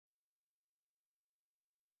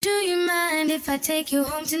if I take you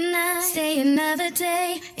home tonight? Stay another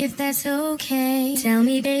day, if that's okay. Tell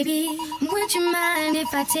me, baby, would you mind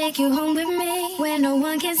if I take you home with me? Where no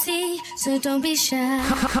one can see, so don't be shy.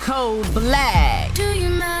 Cold black. Do you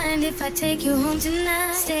mind if I take you home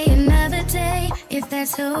tonight? Stay another day, if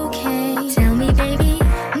that's okay. Tell me, baby,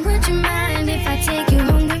 would you mind if I take you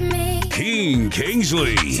home with me?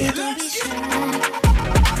 Kingsley. So don't be shy.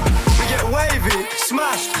 We get wavy,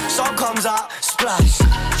 smash, sun comes out, splash.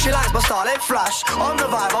 She likes my style, it flash. On the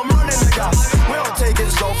vibe, I'm running the gas. We don't take it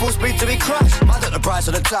slow, full speed till we crash. Man at the price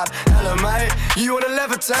of the tab. Hello mate, you wanna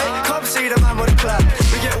levitate? Come see the man with the clap.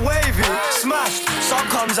 We get wavy, smash, sun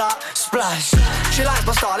comes out, splash. She likes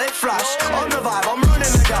my style, it flash. On the vibe, I'm running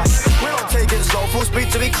the gas. We don't take it slow, full speed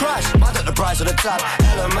till we crash. Man at the price of the tab.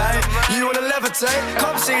 Hello mate, you wanna levitate?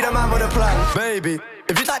 Come see the man with the plan. Baby,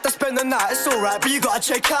 if you'd like to spend the night, it's alright, but you gotta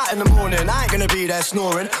check out in the morning. I ain't gonna be there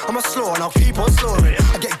snoring. I'm a slow and I'll keep on snoring.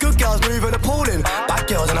 I get good girls moving appalling, bad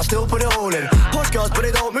girls and I still put it all in. Posh girls but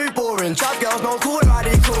they don't move boring. Trap girls no cool and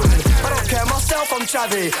ID calling. I don't care myself, I'm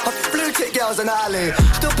chavvy. I blue tick girls in the alley.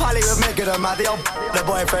 Still pally with Megan and Maddie. I'll the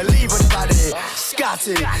boyfriend, leave with the baddie.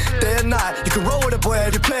 Scatty, day and night. You can roll with a boy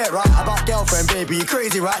if you play it right. About girlfriend, baby, you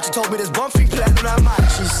crazy, right? She told me there's one thing clear on her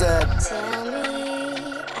mind. She said, Tell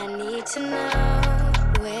me, I need to know.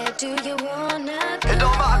 Where do you wanna go? it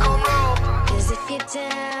don't matter, come roll. 'Cause if you're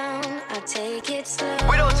down, I'll take it slow.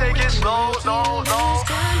 We don't take it slow, no. Lose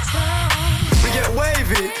control. We get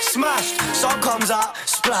wavy, smash, sun comes out,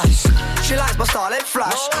 splash. She likes my style, it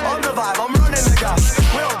flash. On the vibe, I'm running the gas.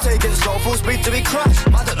 We don't take it slow, full speed till we crash.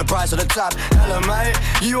 Man at the price of the tab. Hello mate,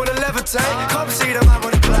 you wanna levitate? Come see the man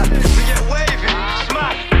with the plan. We get wavy,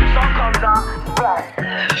 smash, sun comes out, splash.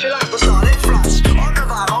 She likes my style, it flash. On the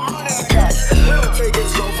vibe, I'm running the gas. We don't take it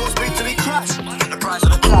slow, full speed till we crash. Man at the price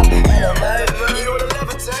of the tab. Hello mate, you wanna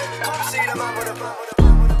levitate? Come see the man with the plan.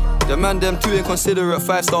 The man them too inconsiderate.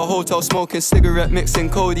 5-star hotel smoking cigarette, mixing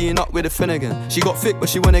codeine up with a Finnegan. She got thick but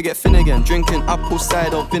she wanna get Finnegan. Drinking apple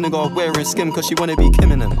cider vinegar, wearing skim cause she wanna be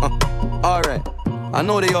Kim in them. Alright, I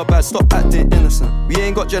know they are bad, stop acting innocent. We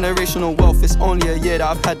ain't got generational wealth, it's only a year that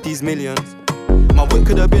I've had these millions. My whip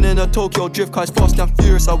could have been in a Tokyo drift car, it's fast and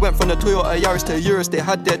furious. I went from the Toyota Yaris to Urus, they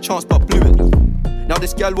had their chance but blew it. Now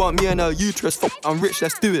this gal want me and her uterus, fuck, I'm rich,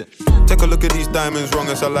 let's do it. Take a look at these diamonds, wrong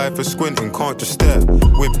as her life is squinting, can't just stare.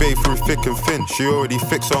 We're babe through thick and thin, she already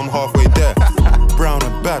fixed so I'm halfway there. Brown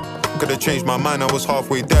and bad, could've changed my mind, I was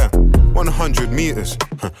halfway there. 100 meters,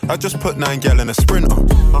 I just put 9 gal in a sprinter.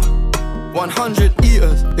 100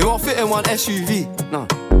 eaters, it won't fit in one SUV, no.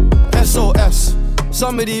 SOS,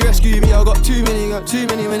 somebody rescue me, I got too many,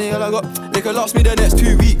 I got, they could last me the next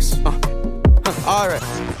 2 weeks. Alright,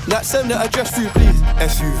 like send the address through please.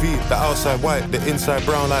 SUV, the outside white, the inside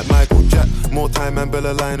brown like Michael Jack. More time and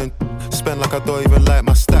Bella line and spend like I don't even like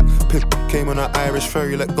my stack. Pip came on an Irish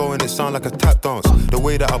ferry, let go and it sound like a tap dance. The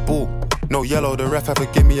way that I bought, no yellow, the ref had to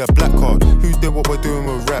give me a black card. Who did what we're doing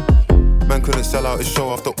with rap? Man couldn't sell out his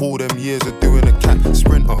show after all them years of doing a cat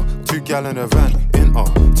sprinter. 2 gal in a van, in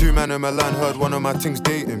 2 man in Milan, heard one of my things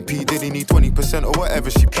dating. P Diddy need 20% or whatever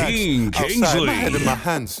she bags. Outside, my head in my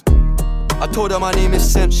hands. I told her my name is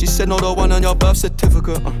Sen, she said no, the one on your birth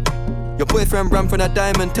certificate. Your boyfriend ran from that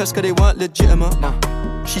diamond test cause they weren't legitimate.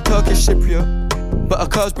 She Turkish Cypriot, but her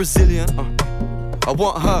car's Brazilian. I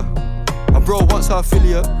want her, my bro wants her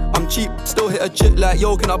affiliate. I'm cheap, still hit a jit like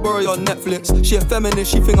yo, can I borrow your Netflix? She a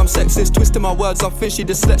feminist, she think I'm sexist, twisting my words, I think she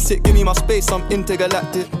dyslexic. Give me my space, I'm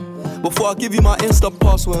intergalactic. Before I give you my Insta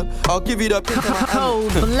password, I'll give you the pin to my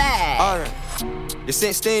Cold black. Alright, this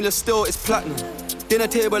ain't stainless steel, it's platinum. Dinner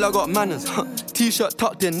table, I got manners. T-shirt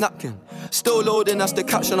tucked in, napkin. Still loading, that's the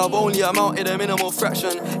caption. I've only amounted a minimal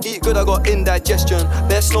fraction. Eat good, I got indigestion.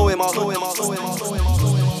 There's snow in my hood.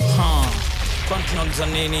 Continental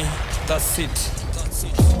nini, that's it.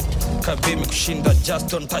 Kabimi kushinda, just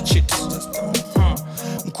don't touch it.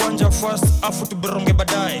 Mkwanja first, afu tuberonge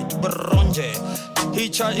badai, tuberonje. Hii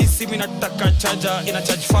charge isi mina taka charger, ina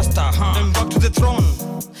charge faster. I'm back to the throne,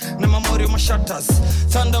 na memory ma shatters.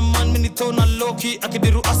 Thunderman minito na Loki,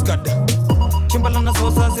 akidiru Asgard. Kimbalana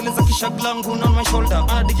zoza zile za kishaglangu na my shoulder.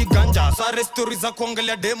 Anadiki ganja, sare stories za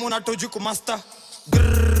kuangalia demo na tojuku master.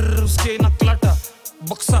 Grrrr, usikie na klata.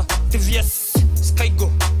 Boxer, TVS,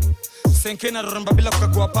 Skygo. Senke na ramba bila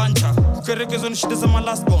kukagua pancha. Kukerekezo ni shida za my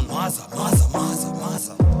last bone. Maza.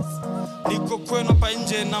 Niko kwenu pa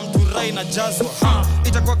nje na mturai na jazwa.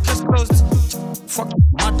 Itakuwa case closed. Fuck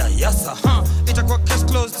mada yasa. Itakuwa case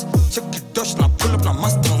closed. Check it dosh na pull up na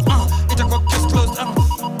Mustang. Itakuwa case closed.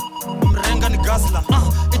 Mrenga ni gazla.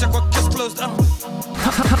 Itakuwa case closed.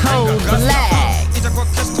 Cold black. Itakuwa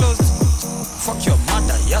case closed. Fuck your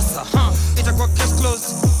mada yasa. siasa itakuwa case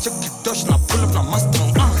closed. Check the dosh na pull up na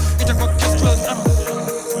Mustang itakuwa case closed.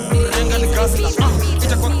 Renga ni gasla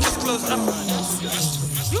itakuwa case closed.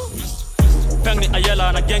 Pengi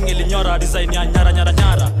ayela na gang ilinyora design ya nyara nyara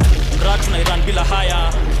nyara. Mratu na Iran bila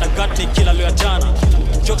haya na gati kila leo jana.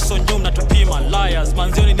 Jokes on nyum na tupima liars.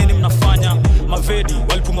 Manzioni nini mnafanya? Mavedi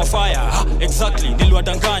walipumwa fire exactly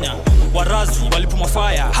niliwadanganya. Warazi walipumwa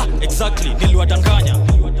fire exactly niliwadanganya.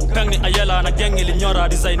 Pengi ayela na gang ilinyora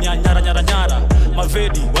design ya nyara nyara nyara.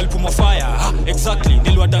 Mavedi walipumwa fire exactly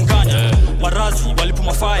niliwadanganya. Warazi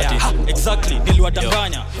walipumwa fire exactly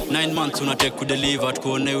niliwadanganya. 9 months unatake kudeliver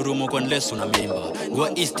tukuone urumo kwa unless una mimba.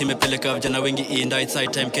 Gwa East imepeleka vijana wengi inda it's high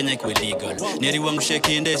time Kenya ikuwe legal. Neri wangu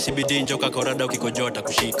shake inde CBD njoka korada ukikojota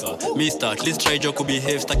kushika. Mister at least try jo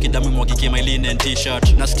kubehave staki damu mwagike my linen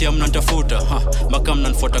t-shirt. Nasikia mnanitafuta mpaka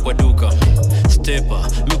mnanifuata kwa duka. Stepa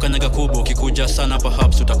mkanyaga kubwa ukikuja sana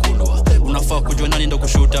perhaps utakulwa. Unafaa kujua nani ndo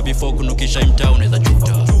kushuta before kunukisha mtaa unaweza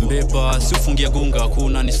juta. Mbeba si ufungia gunga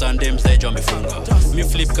kuna ni Sunday msejo amefunga. Mi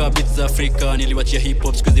flip ka beats za Afrika niliwachia hip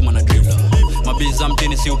hop skuzi mana driller. Mabiza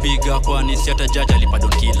mtini si upiga kwani si hata judge alipa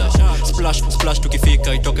don't killer. Splash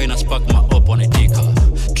tukifika itoka ina spark ma up wanaitika.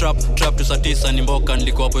 Trap tusatisa ni mboka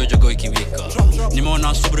nilikuwa hapo jogo ikiwika.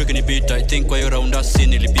 Nimeona Subaru kinipita I think kwa hiyo round si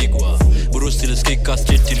nilipigwa. Bruce ilisikika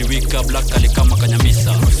street iliwika black alikama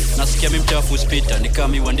kanyamisa. Nasikia mimi mchafu spita ni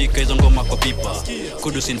kama iandika hizo ngoma kwa pipa.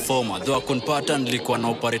 Kudus informer though akunpata nilikuwa na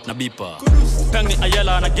operate na bipa. Pengi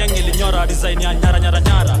ayela na gang ilinyora design ya nyara nyara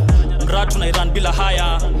nyara. Mratu na Iran bila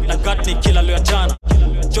haya na gati kila leo jana.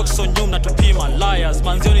 Jokes on nyum na tupima liars.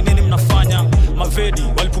 Manzioni nini mnafanya? Mavedi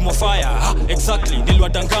walipumwa fire exactly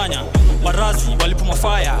niliwadanganya. Warazi walipumwa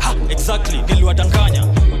fire exactly niliwadanganya.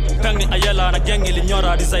 Pengi ayela na gang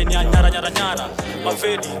ilinyora design ya nyara nyara nyara.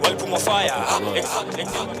 Mavedi walipumwa fire exactly.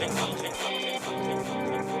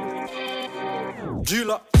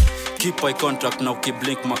 Jila keep eye contact na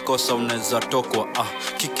ukiblink makosa unaweza tokwa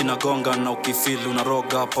kiki na gonga na ukifeel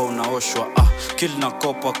unaroga hapa unaoshwa kill na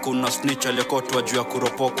kopa kuna snitch aliyekotwa juu ya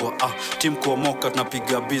kuropokwa team kuomoka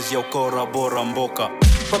tunapiga busy ya ukora bora mboka.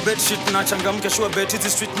 Kwa bed shit na changamke sure bet hizi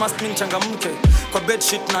street must mean changamke. Kwa bed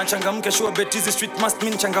shit na changamke sure bet hizi street must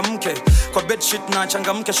mean changamke. Kwa bed shit na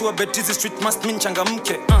changamke sure bet hizi street must mean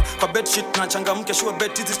changamke. Kwa bed shit na changamke sure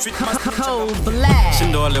bet hizi street must mean changamke.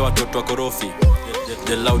 Sindo wale watoto wa korofi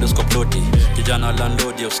the loudest koploti. Kijana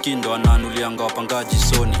landlord ya uskindo ananulianga wapangaji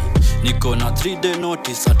Sony. Niko na 3-day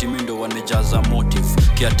notice ati mindo wanejaza motive.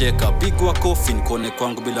 Kiateka pigwa coffin kone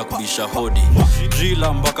kwangu bila kubisha hodi.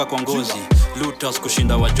 Drilla mpaka kwa ngozi Lutas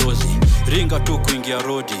kushinda wajozi. Ringa tu kuingia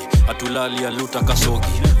rodi atulali ya luta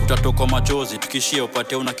kasogi. Utatokwa majozi tukishia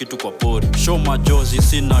upate una kitu kwa pori. Show majozi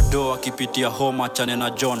sina doa kipitia homa chane na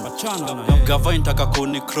John. Gava intaka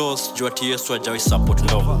kuni cross juu ati Yesu ajawi support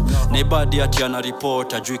ndo. Nebadi ati ana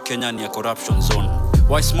report ajui Kenya ni ya corruption zone.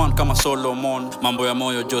 Wise man kama Solomon mambo ya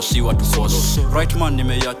moyo josi watu force. Right man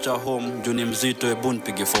nimeacha home juu ni mzito ebun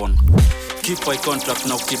pige phone. Keep eye contact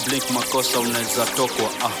na ukiblink makosa unaweza tokwa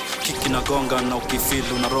kiki na gonga na ukifeel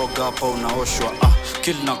unaroga hapa unaoshwa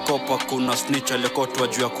kill na kopa kuna snitch aliyekotwa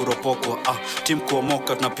juu ya kuropokwa team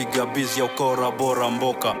kuomoka tunapiga busy ya ukora bora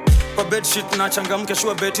mboka. Kwa bed shit na changamke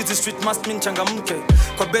sure bet hizi street must mean changamke.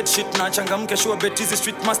 Kwa bed shit na changamke sure bet hizi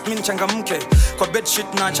street must mean changamke. Kwa bed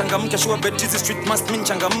shit na changamke sure bet hizi street must mean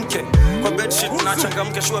changamke. Kwa bed shit na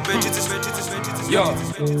changamke sure bet hizi yo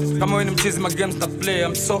kama wewe ni mchizi ma games na play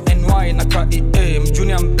I'm so NY na KEA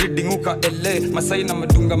mjuni I'm breeding uka LA Masai na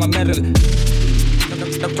madunga ma Merrill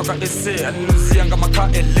na kutoka SA alinuzianga maka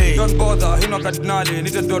LA. Don't bother hino kardinali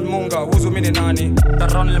nite Don Munga uzu mini nani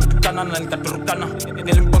taron nilimtukana na nikaturukana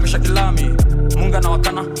nilimpongesha kilami Munga na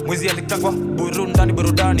wakana mwizi alikangwa burundani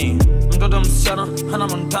burudani mtoto msichana hana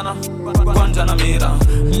montana kwanja na mira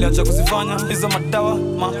niliacha kuzifanya hizo madawa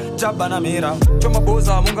majaba na mira choma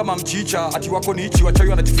boza Munga mamchicha ati wako ni ichi wachawi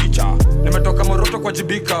wanajificha nimetoka Moroto kwa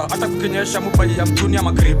jibika hata kukinyesha mubai ya mjuni ya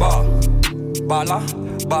magriba bala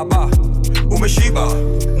baba umeshiba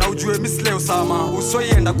na ujue misle usama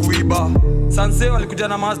usoienda kuiba. Sanseo alikuja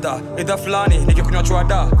na Mazda edha fulani nikikunywa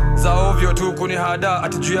chwada za ovyo tu kunihada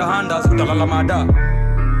ati juu ya handas utalala mada.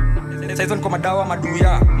 Saizo niko madawa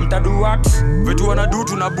maduya mtadu what vitu wanadu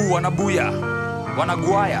tunabu wanabuya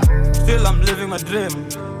wanaguaya. Still I'm living my dream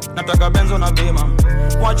nataka benzo na bima.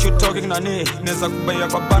 What you talking nani neza kubaya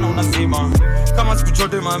kwa bana unazima kama siku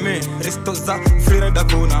chote mami risto za free rider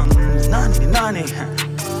kuna nani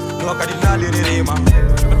wakati nali ririma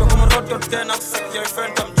kutoka Moroto tena kusakia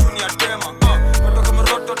ifenta mjuni ya tema kutoka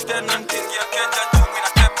Moroto tena ntingia Kenya chumi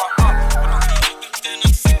na tepa kutoka Moroto tena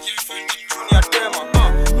kusakia ifenta mjuni ya tema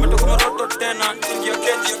kutoka Moroto tena ntingia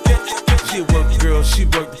Kenya She work the girl, she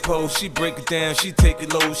work the pole, she break it down, she take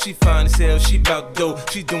it low. She fine as hell, she bout dough.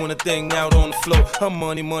 She doing a thing out on the floor. Her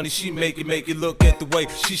money, she make it. Look at the way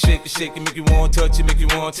she shake it, make you want touch it, make you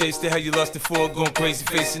want taste it. How you lustin' for, going crazy,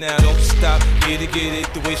 facing out. Don't stop, get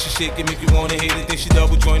it. The way she shake it, make you wanna hate it. Then she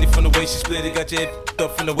double jointed from the way she split it. Got your head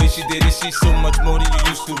up from the way she did it. She's so much more than you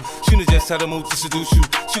used to. She knows just how to move to seduce you.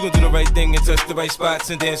 She gon' do the right thing and touch the right spots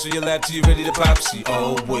and dance on your lap till you ready to pop. She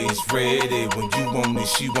always ready when you want it.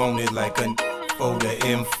 She want it like a for the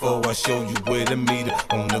info. I show you where to meet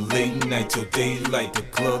her on the late night till daylight. The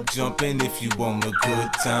club jumping if you want a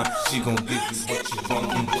good time. She gon' give you what you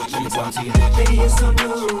want and what you want. Baby, you're so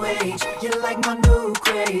new age. You like my new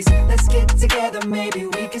craze. Let's get together, maybe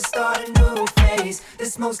we can start a new phase.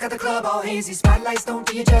 This smoke's got the club all hazy. Spotlights don't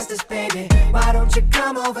do you justice, baby. Why don't you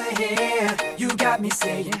come over here? You got me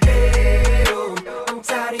saying, hey, oh, I'm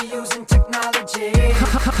tired of using technology.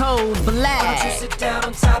 Cold black. Why don't you sit down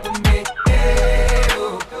on top of me? Hey,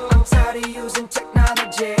 oh, I'm tired of using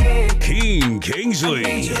technology. Kingsley.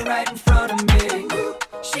 I need you right in front of me.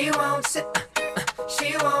 She won't sit.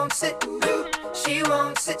 She won't sit. She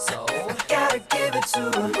won't sit. So gotta give it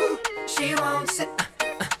to her. She won't sit.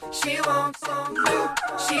 She won't.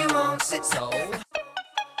 She won't sit. So.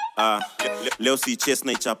 Leo si chase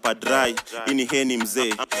na ichapa dry. Ini heni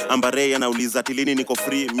mzee Ambare anauliza tilini niko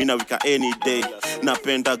free. Mina wika any day.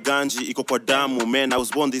 Napenda ganji iko kwa damu. Man I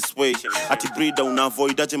was born this way. Ati breeder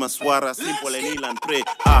unavoidaje maswara. Simple and heal and pray.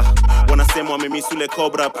 Wanasema wamemisule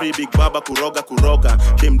cobra. Pre big baba kuroga.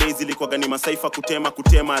 Them days ilikuwaga ni masaifa kutema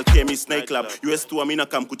Alchemist Night Club. US tu amina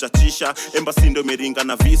kam kuchachisha. Embassy ndo meringa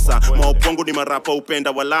na visa. Maopongo ni marapa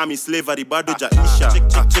upenda walami. Slavery bado jaisha.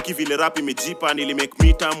 Cheki vile rap imejipa nili make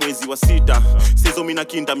mita mwezi wa 6. Sezo mina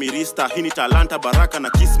kinda mirista. Hii ni talanta baraka na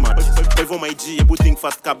kismat. Kwa hivyo my G ebu think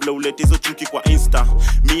fast kabla ulete hizo chuki kwa Insta.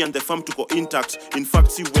 Me and the fam tuko intact. In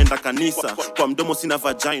fact si uenda kanisa. Kwa mdomo sina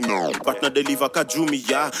vagina but na deliver kajumi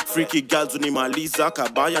ya. Freaky girls unimaliza.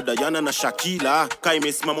 Kabaya Diana na Shakila. Ka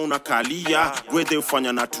imesimama unakalia. Gwethe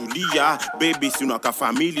ufanya natulia. Baby si unaka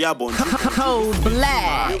familia bonju. Cold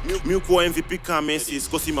black. Miukuwa MVP ka Messi.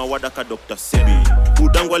 Sikosi mawada ka Dr. Sebi.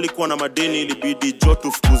 Udangu alikuwa na madeni ilibidi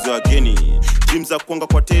jotu fukuze wageni. Gym za kuanga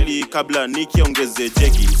kwa teli kabla Niki ongeze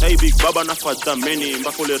jegi. Sai big baba na fadha meni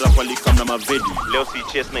mbako le rap alikam na mavedi. Leo si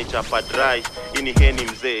chase na ichapa dry. Ini heni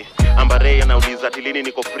mzee Ambare anauliza tilini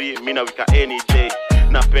niko free. Mina wika any day.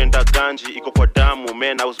 Napenda ganji iko kwa damu.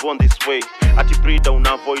 Man I was born this way. Ati breeder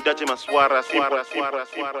unavoidaje maswara.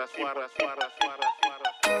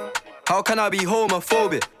 How can I be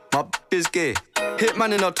homophobic? My is gay.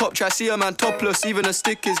 Hitman in a top try, see a man topless, even a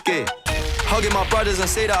stick is gay. Hugging my brothers and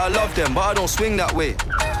say that I love them, but I don't swing that way.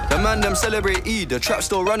 The man them celebrate Eid, the trap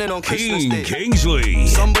still running on Christmas Day. Kingsley.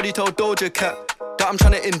 Somebody told Doja Cat that I'm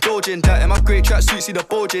trying to indulge in that. In my great tracksuit, see the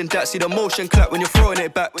bulge in that. See the motion clap when you're throwing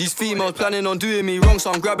it back. These females planning on doing me wrong,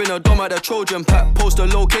 so I'm grabbing a dom at the Trojan pack. Post a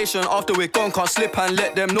location after we're gone, can't slip and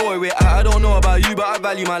let them know where we're at. I don't know about you, but I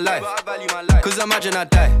value my life. Cause imagine I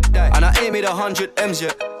die, and I ain't made 100 M's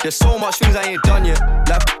yet. There's so much things I ain't done yet.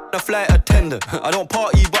 Like a flight attendant. I don't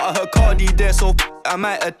party, but I heard Cardi there, so I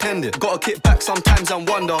might attend it. Gotta kick back sometimes and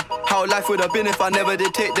wonder how life would have been if I never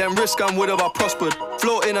did take them risks and would have I prospered.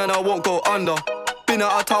 Floating and I won't go under. Been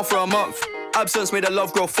out of town for a month. Absence made the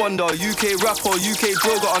love grow fonder. UK rap or UK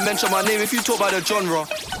drill, gotta mention my name if you talk about the genre.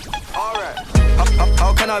 Alright.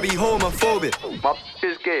 How can I be homophobic? My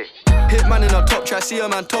is gay. Hitman in a top try, see a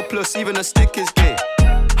man topless, even a stick is gay.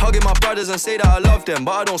 Hugging my brothers and say that I love them,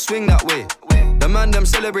 but I don't swing that way. The man them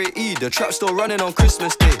celebrate Eid, the trap still running on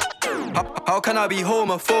Christmas Day. How can I be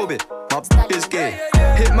homophobic? My is gay.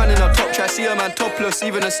 Hitman in a top try, see a man topless,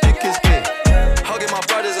 even a stick is gay. Hugging my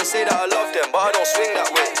brothers and say that I love them, but I don't swing that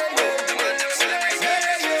way.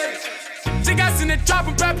 Niggas in the trap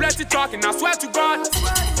and plenty talking, I swear to God.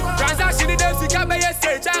 Transaction in the figure by your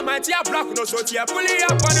stage, I might hear block, no so here, pulling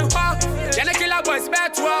up on the bar. Then the killer boys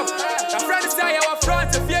back 12. The friends say our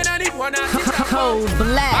front, if you don't need one, Cold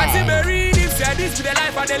black. I see Mary, said this to the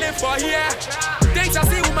life I live for here. Things I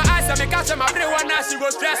see with my eyes, I make catch my brain one now, she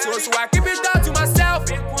goes stressful, so I keep it down to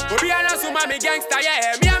myself. But be honest with my gangster,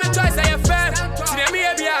 yeah, me I'm a choice, I am fair. See them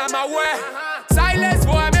here, I'm aware. Silence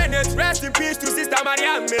for a minute, rest in peace to Sister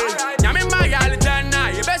Mariam. Yami Mariam,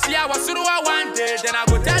 you best see I was through one day, then I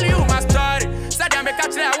go tell you my story. Said I make a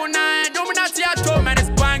try one night, don't not see at home and it's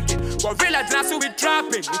banking. But village now we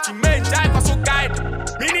trapping, it's your main time for so guide.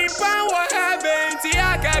 Meaning power heaven, see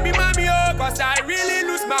I can be mommy, oh, cause I really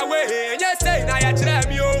lose my way. And you say, now you tell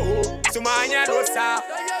me, oh, so my hand was out.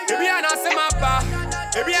 Maybe I not see my pa,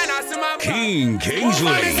 maybe I not see my pa.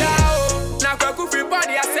 Kingsley. Now go free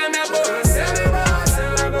body, I send me bones.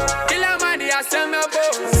 Kill a man, I send me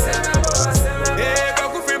bones. Hey,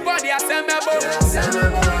 go free body,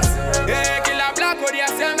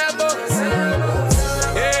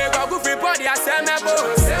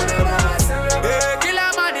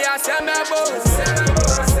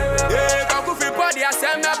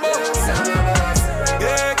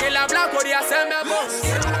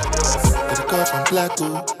 girl from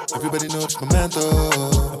Blacko. Everybody know it's my man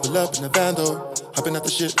though. I pull up in the van though. Hopping out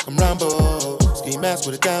the shit like I'm Rambo. Ski mask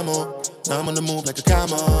with a camo. Now I'm on the move like a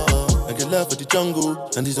camel. I get love with the jungle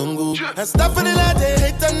and the zungu. And stuff for the lad, they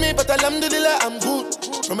hate on me, but alhamdulillah, I'm good.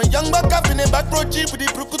 From a young buck up in a back road jeep with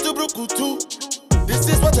the bruku too. This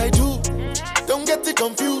is what I do. Don't get it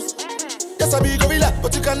confused. Yes, I be gorilla,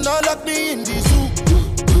 but you cannot lock me in the zoo.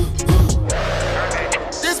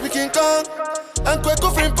 This be King Kong and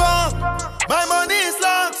Kweko Frimpong. My money is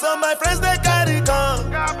long, so my friends they carry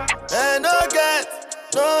gun. And no get,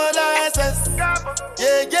 no license.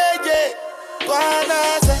 Yeah, yeah, yeah.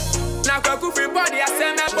 Now Kweko Frimpong, they are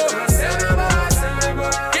semi-bo.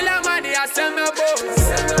 Killer man, they are semi-bo.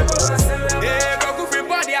 Yeah, Kweko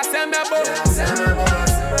Frimpong, they are semi-bo.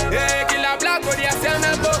 Yeah, Killer Black, they are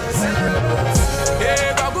semi-bo.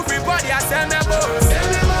 Yeah, Kweko Frimpong, they are semi-bo.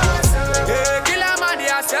 Yeah, Killer man, they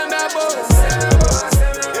are semi-bo.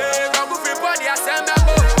 Yeah, Kweko Frimpong, they are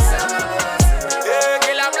semi-bo. Yeah,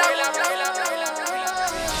 Killer Black.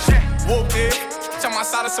 Whoop it, jump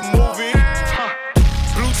outside of some movie.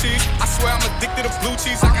 Blue cheese, I swear I'm addicted to blue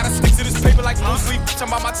cheese. I gotta stick to this paper like blue sleep. Bitch, I'm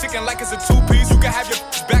about my chicken like it's a two-piece. You can have your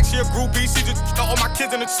back, she a groupie. She just got all my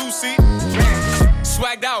kids in a two-seat.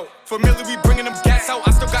 Swagged out, familiar, we bringing them gas out.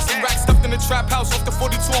 I still got some racks stuffed in the trap house. Off the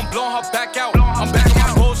 42, I'm blowing her back out. I'm back on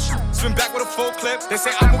my bullshit, spin back with a full clip. They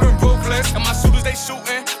say I'm moving ruthless, and my shooters they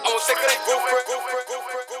shooting. I won't take it, they go for it.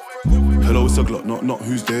 Hello, it's a Glock, not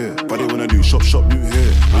who's there. But they wanna do shop, new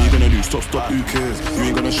hair. What you gonna do? Stop, who cares? You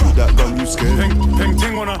ain't gonna shoot that gun, you scared. Ping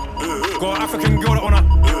ting wanna. Got an African girl that wanna.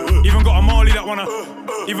 Even got a Mali that wanna.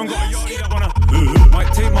 Even got a Yachty that wanna.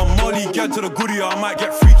 Might take my Mali gal to the goodie, I might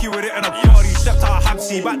get freaky with it in a party. Stepped out of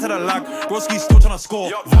Habsy, back to the lag. Broski still tryna score.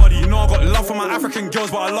 Vardy, you know I got love for my African girls,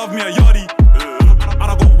 but I love me a Yachty. And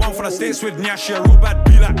I got one for the States with Nyashi, a real bad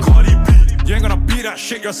B like Cardi B. You ain't gonna beat that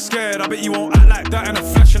shit, you're scared. I bet you won't act like that in the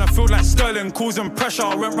flesh. And I feel like Sterling causing pressure.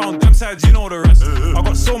 I went round them sides, you know the rest. I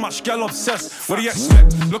got so much gal obsessed. What do you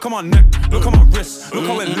expect? Look at my neck, look at my wrist. Look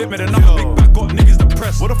how it lit me, then I'm a big back, got niggas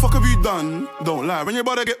depressed. What the fuck have you done? Don't lie, when your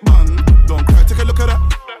body get banned. Don't cry, take a look at that.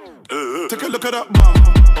 Take a look at that bum.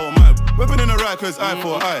 Oh my, weapon in the right, cause eye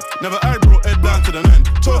for eye. Never eye bro, head down to the 9.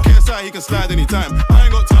 Choke KSI, he can slide anytime. I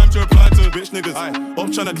ain't got time to reply to bitch niggas. Up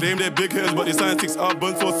tryna claim their big heads, but the scientists are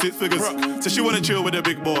burnt for 6 figures. So she wanna chill with the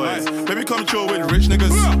big boys. Baby come chill with rich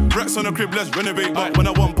niggas. Racks on the crib, let's renovate. But when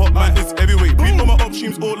I want pop, man, it's heavyweight. Beat on my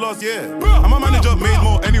upstreams all last year. And my manager made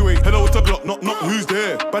more anyway. Hello, it's a Glock, not who's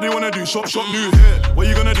there. But they wanna do shop, new hair. What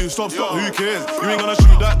you gonna do? Stop, who cares? You ain't gonna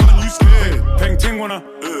shoot that gun, you scared. Ping ting wanna.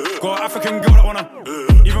 Got an African girl that wanna.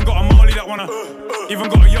 Even got a Mali that wanna. Even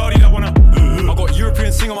got a Yachty that wanna. I got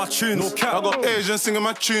European sing on my tunes. No cap. I got Asian singing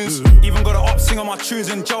my tunes. Even got an op sing on my tunes.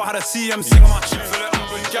 And Joe had a CM sing on my tunes. So let me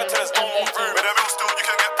get to this no more room.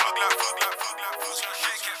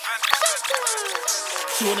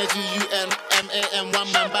 She wanna GUMMAM,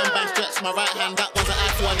 one man, bam bam, stretch my right hand. That one's an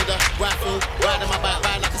iPhone, I need a rifle. Riding my bike,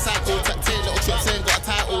 ride like a cycle. Take little trips, ain't got a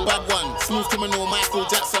title. Bad one, smooth criminal, Michael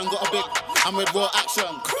Jackson. Got a big, I'm with raw action.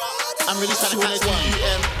 I'm really trying to catch one.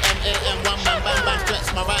 GUMMAM, one man, bam bam,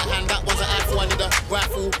 stretch my right hand. That one's an iPhone, I need a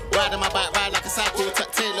rifle. Riding my bike, ride like a cycle.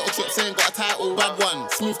 Take little trips, ain't got a title. Bad one,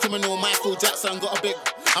 smooth criminal, Michael Jackson. Got a big,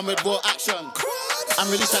 I'm with raw action. I'm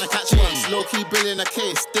really trying to catch one. Low-key billing a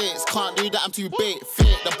case. Dates, can't do that, I'm too bait.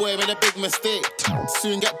 Fake, the boy made a big mistake.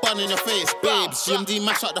 Soon get bun in your face. Babes, GMD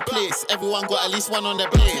mash up the place. Everyone got at least one on their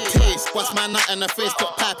plate. Taste, bust my nut in the face.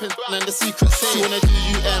 Put piping and the secret safe. She wanna do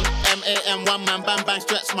GUMMAM, one man, bam bang,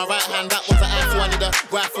 stretch my right hand. That one's an iPhone, I need a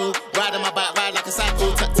rifle. Riding my bike, ride like a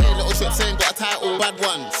cycle. Take little trips, ain't got a title. Bad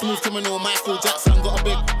one, smooth criminal, Michael Jackson. Got a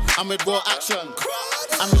big, I'm with raw action.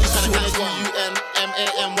 I'm really trying to catch one.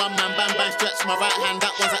 GUMMAM, one man, bam bang, stretch my right hand.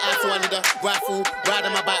 That one's an iPhone, I need a rifle.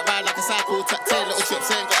 Riding my bike, ride like a cycle. Take little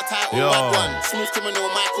trips, ain't got a title. Bad one, smooth criminal,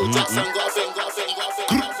 Michael Jackson. Got a thing.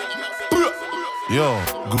 Yo,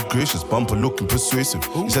 good gracious, bumper looking persuasive.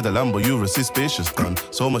 You said the Lambo, you resist spacious, done.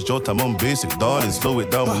 So much jolt, I'm on basic. Darling, slow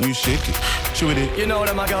it down when you shake it. She with it. You know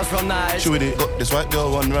that my girls from night. She with it. Got this white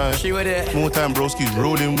girl on right. She with it. More time, broski's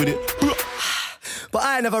rolling with it. But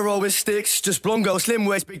I never roll with sticks, just blonde girl, slim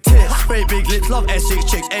waist, big tits. Straight big lips, love S6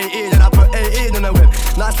 chicks, 18, and I put 18 in the whip.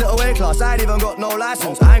 Nice little weight class, I ain't even got no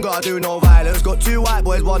license. I ain't gotta do no violence. Got 2 white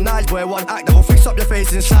boys, 1 nice boy, 1 actor. Will fix up your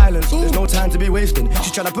face in silence. There's no time to be wasting.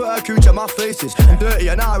 She's tryna put her cooch on my faces. I'm dirty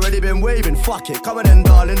and I already been waving. Fuck it, come on in,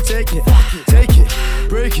 darling, take it. Take it,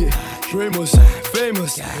 break it.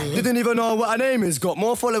 Famous. Didn't even know what her name is. Got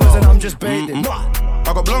more followers and I'm just baiting.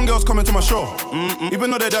 I got blonde girls coming to my show.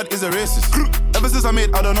 Even though their dad is a racist. Ever since I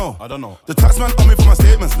made, I don't know. The taxman on me for my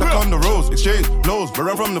statements, like on the roads, exchange blows, but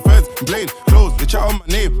run from the feds, blade closed. They chat on my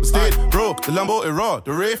name, stayed, bro. The Lambo is raw,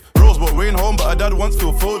 the rave rose, but we ain't home, but her dad wants to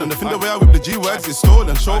afford. And the thing the way I whip the G-Wags is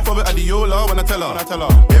stolen. Show for it at the Yola when I tell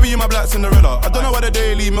her. Baby, you my black Cinderella. I don't know why the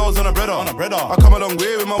daily mails on a breader. I come a long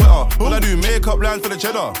way with my wetter. All I do makeup lines for the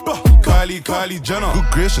cheddar. Kylie Jenner.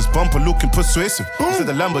 Good gracious, bumper looking persuasive. Said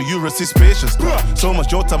the Lambo, you resist spacious. So much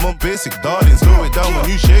Jota, I'm on basic. Darling, slow it down when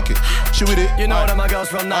you shake it. She with it. You know that my girl's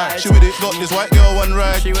from night. She with it. Got this white girl one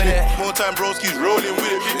ride. She with it. More time broski's rolling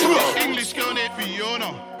with it. English girl named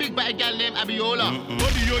Fiona. Big batty gal named Abiola.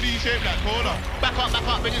 Body yoddy shaped like cola. Back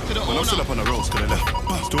up, bring it to the owner. I'm still up on the roads to the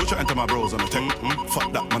left. Still chatting to my bros on the tech.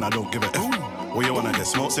 Fuck that man, I don't give a F. What you wanna get?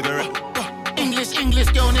 Smoke cigarette? English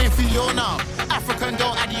girl named Fiona. African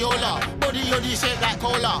girl Adiola. Body yoddy shaped like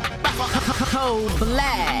cola. Back up, Cold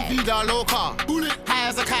Black. Vida loca. High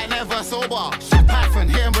as a cat, never sober. Shit Python,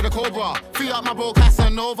 hit him with a cobra. Free up my bro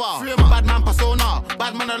Casanova. Free my bad man persona.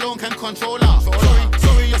 Bad man alone can control her.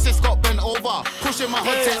 Sorry, your sis got bent over. Pushing my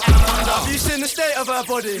hood to Anaconda. Have you seen the state of her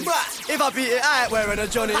body? If I beat it, I ain't wearing a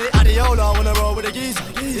Johnny. Adiola wanna roll with a geezer.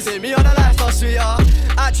 Is it me or the lifestyle, sweetheart?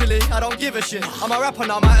 Actually, I don't give a shit. I'm a rapper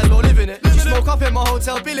now, might as well live in it. You smoke up in my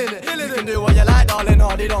hotel bill in it. You can do what you like, darling,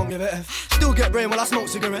 hardy don't give a F. Still get brain while I smoke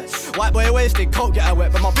cigarettes. White boy wasted, coke get her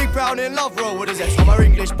wet. But my big brown in love roll with a zest. I'm a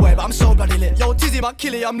English boy, but I'm so bloody lit. Yo, Tizzy, my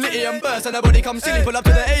killie, I'm litty and burst. And nobody come silly, pull up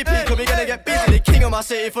to the AP, cause we gonna get busy. The king of my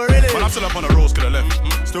city for really. Man, I'm still up on the roads to the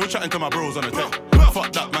left. Still chatting to my bros on the tech.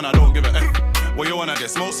 Fuck that man, I don't give a F. What you wanna get?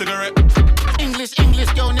 Smoke cigarette? English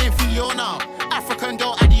girl named Fiona. African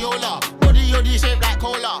girl Adiola. Body yoddy shaped like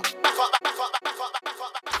cola. Back up.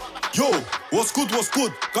 Yo, what's good?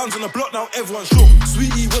 Guns on the block now, everyone shook.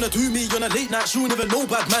 Sweetie wanna do me on a late night, she won't even know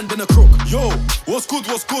bad man been a crook. Yo, what's good?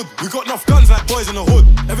 We got enough guns like boys in the hood.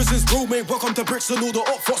 Ever since bro made welcome to bricks and all the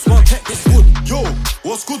up fox man tech this wood. Yo,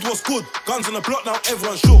 what's good? Guns on the block now,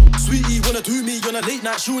 everyone shook. Sweetie wanna do me on a late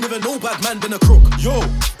night, she won't even know bad man been a crook. Yo,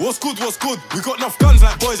 what's good? We got enough guns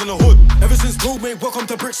like boys in the hood. Ever since bro made welcome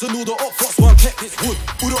to bricks and all the up fox man tech this wood.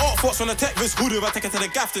 All the up fox on the tech this hood. If I take her to the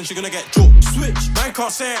gaff, then she gonna get joked. Switch, man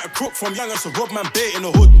can't say it a crook from young as a rob man bait in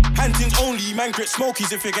the hood. Handings only, man grit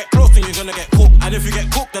smokies. If you get close, then you're gonna get cooked. And if you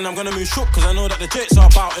get cooked, then I'm gonna move shook, cause I know that the jets are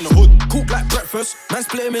about in the hood. Cook like breakfast, man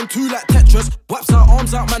split him in two like Tetris. Whaps our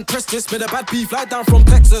arms out, man press this. Made a bad beef, fly down from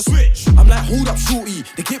Texas. Switch, I'm like, hold up, shorty.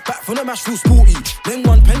 They kick back from the mash full sporty. Then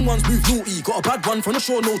pen ones move naughty. Got a bad one from the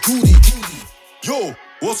shore, no Judy. Yo,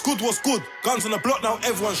 what's good? Guns on the block now,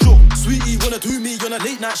 everyone shook. Sweetie wanna do me on a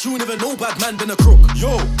late night, she won't even know bad man been a crook.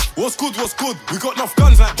 Yo, what's good? We got enough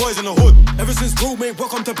guns like boys in the hood. Ever since bro made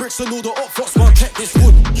welcome to bricks and all the up fox man tech this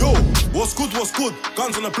wood. Yo, what's good?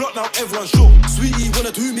 Guns on the block now, everyone shook. Sweetie wanna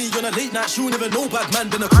do me on a late night, she won't even know bad man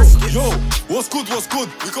been a crook. Yo, what's good?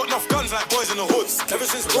 We got enough guns like boys in the hood. Ever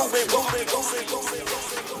since bro made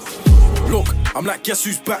Look, I'm like, guess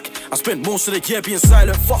who's back? I spent most of the year being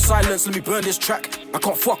silent. Fuck silence, let me burn this track. I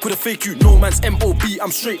can't fuck with a fake you, no man's MOB,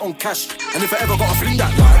 I'm straight on cash. And if I ever gotta fling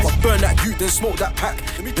that life, I'll burn that youth, then smoke that pack.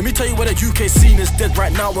 Let me tell you where the UK scene is dead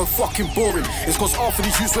right now and fucking boring. It's cause half of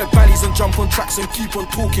these youths wear baddies and jump on tracks and keep on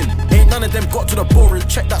talking. Ain't none of them got to the boring,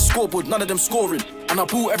 check that scoreboard, none of them scoring. And I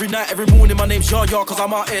boo every night, every morning, my name's Yaya, cause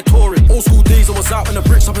I'm out here touring. Old school days, I was out in the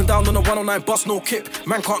bricks, up and down on the 109 bus, no kip.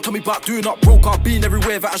 Man can't tell me about doing up broke, I've been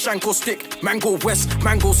everywhere that a shank or stick. Man go west,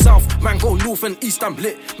 man go south, man go north and east, I'm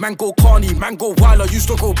lit. Man go carny, man go wild, I used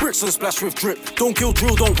to go bricks and splash with drip. Don't kill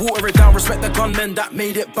drill, don't water it down, respect the gunmen that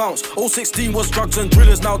made it bounce. 016 was drugs and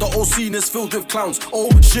drillers, now the whole scene is filled with clowns. Oh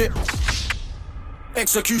shit.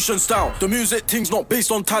 Execution style. The music thing's not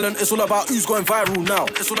based on talent, it's all about who's going viral now.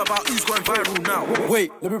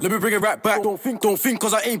 Wait, let me bring it right back. Don't think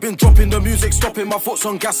cause I ain't been dropping the music, stopping my foot's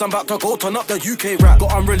on gas. I'm about to go turn up the UK rap.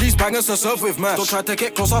 Got unreleased bangers to serve with mash. Don't try to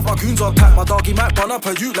get close off my goons on tap. My doggy might burn up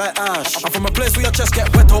a you like ash. I'm from a place where your chest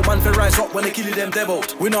get wet out, man fi rise up when they kill them devil.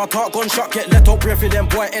 Win our talk, gunshot get let up, pray for them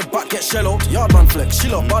boy head back get shell out. Yard man flex, she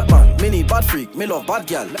love bad man. Mini bad freak, me love bad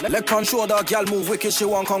gal. Leg on shoulder, gal move wicked, she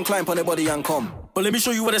won't come climb on the body and come. But let me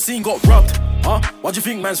show you where the scene got rubbed. What do you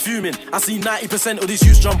think man's fuming? I see 90% of these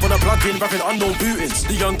youths jump on a plug-in, rapping unknown bootings.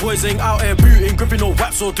 The young boys ain't out here booting, gripping no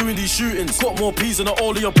waps or doing these shootings. Got more peas than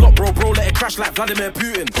all of your block, bro, let it crash like Vladimir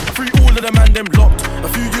Putin. Free all of the man them locked, a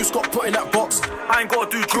few youths got put in that box. I ain't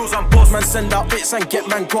gotta do drills, I'm boss, man send out bits and get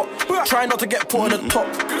man got. Try not to get put on the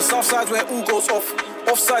top, the south side's where it all goes off.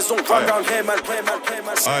 Offsides don't run round here, man, play man.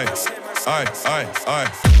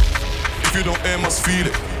 Aye. If you don't air, must feel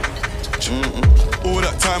it. All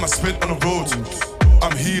that time I spent on the roads,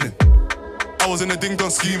 I'm healing. I was in the ding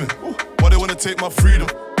dong scheming. Why they wanna take my freedom?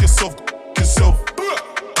 Yourself.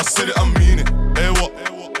 I said it, I mean it. Hey what?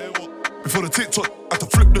 Before the TikTok, I had to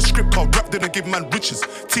flip the script. I'll rap, then I give man riches.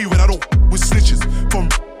 Tea when I don't with snitches. From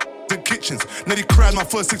the kitchens. Nelly cried my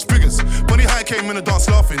first 6 figures. Bunny High came in the dance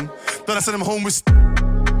laughing. Then I sent him home with.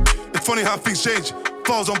 It's funny how things change.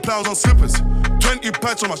 Files on plows on slippers. 20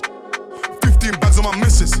 pads on my 15 bags on my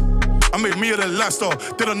missus. I made me of the lifestyle.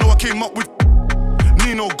 Didn't know I came up with.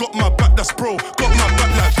 Nino got my back, that's pro. Got my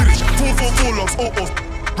back like village. 444 logs, oh.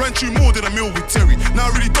 Ran through more than a meal with Terry. Now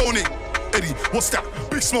I really donate. Eddie, what's that?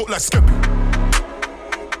 Big smoke like Skeppy.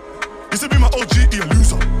 Used to be my OG, he a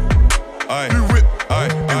loser. Aye, blue whip,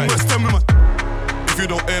 aye. West Ham with my. If you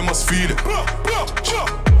don't air, must feel it.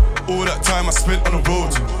 All that time I spent on the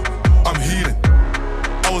road, I'm healing.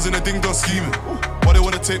 I was in a ding dong scheming. Why they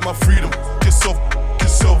wanna take my freedom? Kiss off.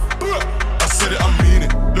 I said it, I mean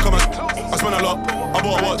it. Look at my. I spent a lot. I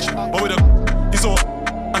bought a watch, but with a. He's so.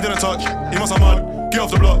 I didn't touch. He must have mad. Get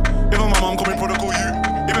off the block. If my mom coming protocol you.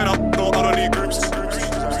 Even up, no, I don't need groups.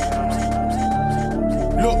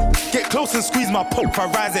 Look, get close and squeeze my poke. If I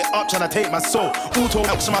rise it up, tryna take my soul. Auto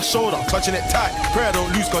helps on my shoulder, touching it tight. Pray I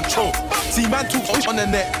don't lose control. See, man talks on the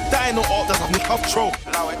net. That ain't no art, that's a nick off troll.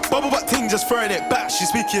 Bubble butt ting just throwing it back. She's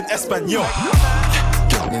speaking Espanol.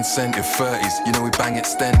 Incentive 30s, you know we bang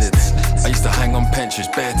extended. I used to hang on pensions,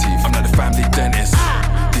 bare teeth. I'm not the family dentist.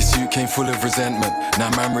 This suit came full of resentment.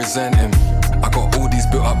 Now man resent him. I got all these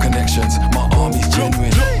built up connections. My army's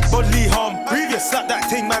genuine. Bodily harm, previous. Slap that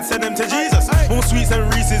ting, man, send them to Jesus. More sweets than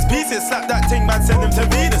Reese's Pieces. Slap that ting, man, send them to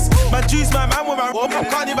Venus. Man, juice my man with my robe. I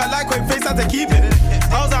can't even like when face had to keep it.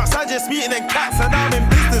 I was outside just meeting them cats, and now I'm in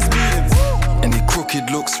business meetings. Any crooked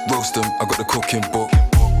looks, roast them. I got the cooking book.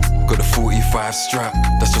 Got the 45 strap,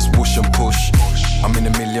 that's just whoosh and push. I'm in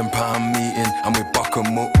 £1 million meeting, I'm with Buck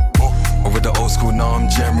and Mook. Over the old school, now I'm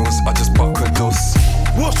generals, I just buck a dust.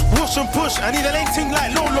 Whoosh and push, I need a lane ting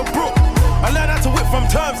like Lola Brooke. I learned how to whip from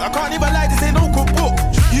terms, I can't even lie, this ain't no cookbook.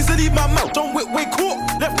 Used to leave my mouth, don't whip, way caught.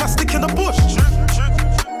 Left my stick in the bush.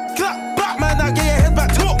 Clap back, man, now get your head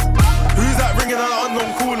back top. Who's that ringing on an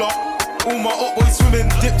unknown caller? All my up boys swimming,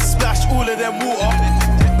 dip, splash, all of them water.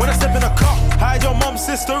 When I step in a cup, hide your mum,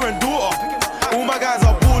 sister and daughter. All my guys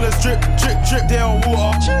are ballers, drip, they on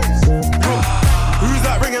water. Who's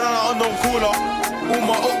that ringing on an unknown caller? All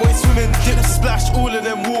my up boys swimming, dip, splash, all of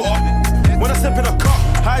them water. When I step in a cup,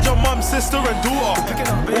 hide your mum, sister and daughter.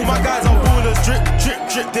 All my guys are ballers,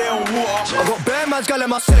 drip, they on water. I got bare man's girl in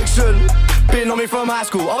my section. Been on me from high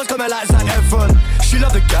school, I was coming like Zac Efron. She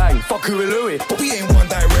love the gang, fuck Huey Louie, but we ain't one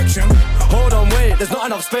direction. Hold on, wait, there's not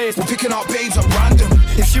enough space. We're picking up babes at random.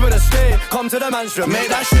 If she wanna stay, come to the mansion, make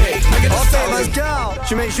that shake. I'll take my girl,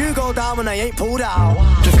 she makes you go down when I ain't pulled out.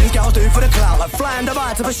 The things girls do for the clout, like flying the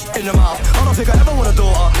bite to the shit in the mouth. I don't think I ever want a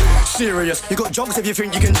daughter. Serious, you got jokes if you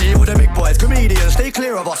think you can G with the big boys. Comedians, stay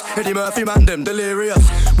clear of us. Eddie Murphy, man, them delirious.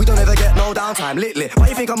 We don't ever get no downtime lately. Why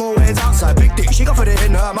you think I'm always outside? Big dick, she got for it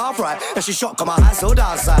in her mouth, right? And she shot, got my hands so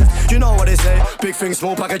downside. Do you know what they say? Big things,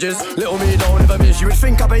 small packages. Little me don't ever miss. You would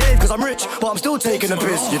think I behave cause I'm rich, but I'm still taking the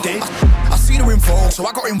piss, you did? I seen her involved, so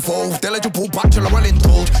I got involved. Eligible bachelor, well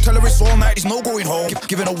indulged. Tell her it's all night, there's no going home.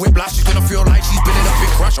 Giving a whiplash, she's gonna feel like she's been in a big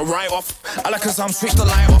crash. A write off. I like cause I'm switched the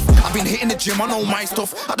light off. I've been hitting the gym, I know my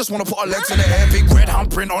stuff. I just wanna put her legs in the air. Big red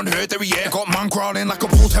handprint on her derriere. Got man crawling like a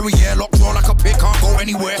bull terrier. Locked jaw like a pig, can't go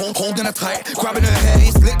anywhere. Holding her tight, grabbing her hair.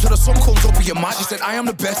 It's lit till the sun comes up with your mind. She said I am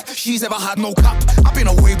the best she's ever had, no cap. I've been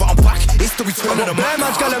away but I'm back. It's the return of the man.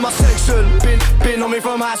 Man's girl in my section. Been on me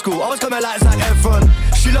from high school, I was coming like Zac Efron.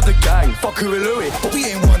 She love the gang, fuck Huey Louie, but we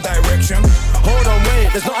ain't one direction. Hold on,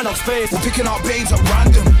 wait, there's not enough space. We're picking up babes at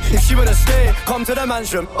random. If she wanna stay, come to the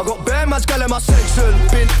mansion. I got bare man's girl in my section.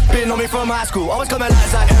 Been on me from high school, I was coming like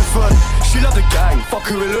Zac Efron. She love the gang, fuck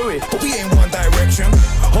Huey Louie, but we ain't one direction.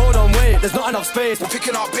 Hold on, wait, there's not enough space. We're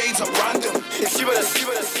picking up babes at random. If she wanna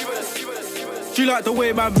She like the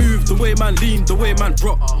way man move, the way man lean, the way man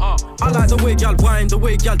drop. I like the way gal whine, the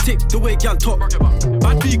way gal tick, the way gal talk.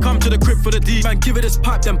 Bad B come to the crib for the D, man give it this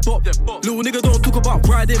pipe then bop. Little nigga don't talk about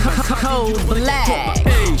riding, man. Cold black.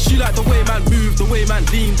 Hey, she like the way man move, the way man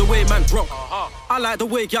lean, the way man drop. I like the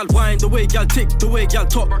way gal whine, the way gal tick, the way gal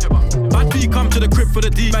talk. Bad B come to the crib for the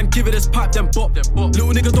D, man give it this pipe then bop.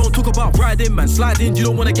 Little nigga don't talk about riding, man sliding, you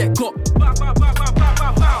don't wanna get caught.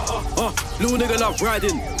 Little nigga love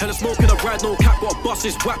riding, hella smoking a ride, no cap, got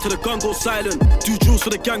buses, whack to the gun, go silent. Do jewels for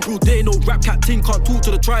the gang all day, no rap cat ting, can't talk to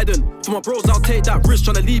the trident. For my bros, I'll take that risk,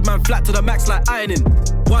 tryna leave man flat to the max like ironing.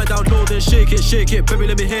 Wind down low, then shake it, baby,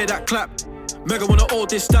 let me hear that clap. Mega wanna old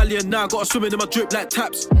this stallion now, gotta swim in my drip like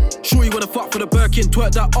taps. Sure you wanna fuck for the Birkin,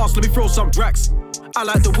 twerk that ass, let me throw some racks. I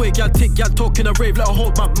like the way gal tick, gal talk in a rave, let her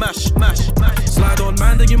hold my mash. Slide on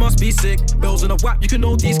man, then you must be sick. Bells in a whap, you can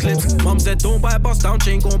know these clips. Mum said don't buy a bust down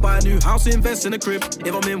chain, go and buy a new house, invest in a crib.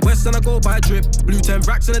 If I'm in West, then I go buy a drip. Blue 10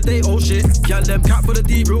 racks in a day, oh shit. Gal them cap for the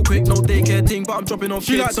D real quick, no daycare thing, but I'm dropping off.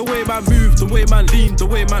 She like the way man move, the way man lean, the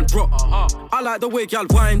way man rock. I like the way gal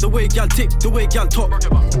whine, the way gal tick, the way gal talk.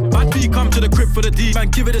 Bad B come to the crib for the D, man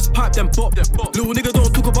give it this pipe, then pop. Little nigga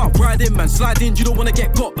don't talk about riding, man slide in, you don't wanna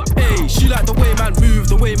get got. Hey, she like the way man move,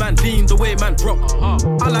 the way man lean, the way man rock.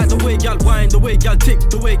 I like the way gal whine, the way gal tick,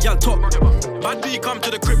 the way gal talk. Bad B come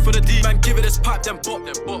to the crib for the D, man give it this pipe, then pop.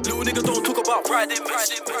 Little nigga don't talk about riding.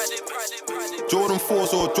 Jordan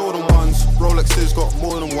 4s or Jordan 1s, Rolexes got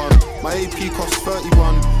more than one. My AP costs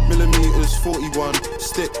 31mm, 41.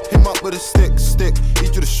 Stick, him up with a stick,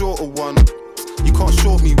 need you the shorter one. You can't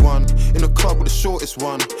short me one, in the club with the shortest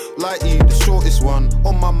one. Lighty, the shortest one,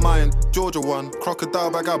 on my mind, Georgia one. Crocodile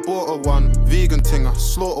bag, I bought her one. Vegan ting, I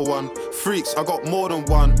slaughter one. Freaks, I got more than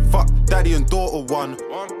one. Fuck, daddy and daughter one.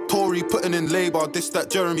 Tory putting in labour, this that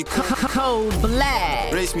Jeremy Cold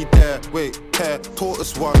Black. Race me there, wait, hair,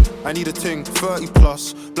 tortoise one. I need a ting, 30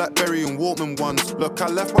 plus. Blackberry and Walkman ones. Look, I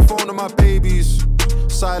left my phone on my babies.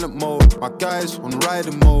 Silent mode, my guys on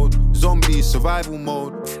riding mode. Zombie survival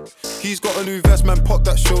mode. He's got a new vest, man, pop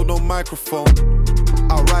that show, no microphone.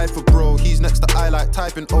 I'll ride for bro, he's next to I like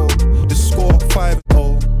typing O. The score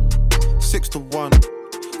 5-0,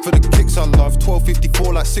 6-1. For the kicks I love,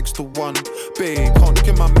 12.54 like 6-1. Babe, can't look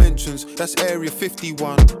in my mentions, that's area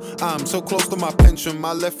 51. I'm so close to my pension,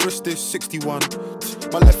 my left wrist is 61.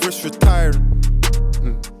 My left wrist retiring.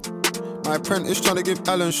 My apprentice trying to give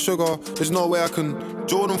Alan sugar, there's no way I can.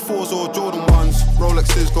 Jordan 4s or Jordan 1s,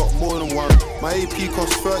 Rolexes got more than one. My AP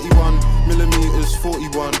costs 31mm,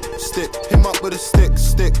 41. Stick, him up with a stick,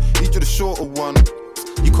 need you the shorter one.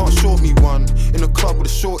 You can't short me one, in the club with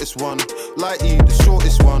the shortest one. Lighty, the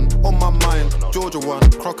shortest one, on my mind, Georgia one.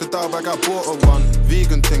 Crocodile bag, I bought her one.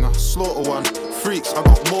 Vegan ting, I slaughter one. Freaks, I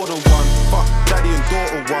got more than one. Fuck, daddy and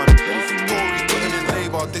daughter one. Tory putting in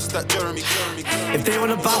labour, this that Jeremy. If they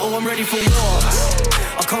want a battle, I'm ready for war.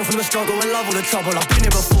 I come from the struggle and love all the trouble, I've been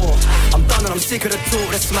here before. I'm done and I'm sick of the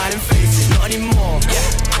talk, the smiling faces, not anymore.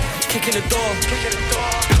 Kicking the door.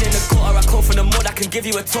 Been in the gutter, I call from the mud, I can give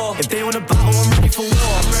you a tour. If they want a battle, I'm ready for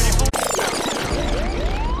war.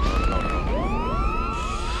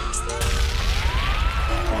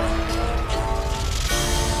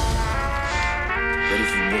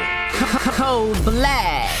 Cold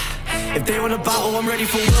Black. If they want a battle, I'm ready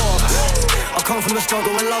for war. I come from the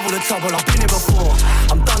struggle and love all the trouble, I've been here before.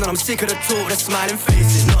 I'm done and I'm sick of the talk, the smiling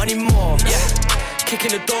faces, not anymore.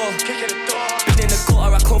 Kicking the door. Been in the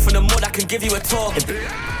gutter, I call from the mud, I can give you a tour.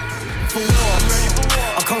 For war.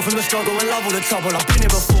 I come from the struggle and love all the trouble, I've been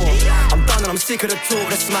here before. I'm done and I'm sick of the talk,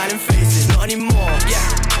 the smiling faces, not anymore.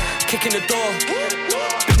 Kicking the door.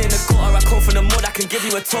 Been in the gutter, I call from the mud, I can give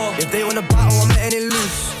you a tour. If they want a battle, I'm letting it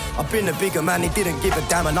loose. I've been a bigger man, they didn't give a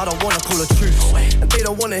damn, and I don't wanna call a truce. And they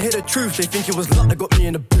don't wanna hear the truth, they think it was luck that got me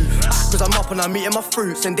in the booth. Cause I'm up and I'm eating my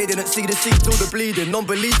fruits, and they didn't see the seeds till the bleeding.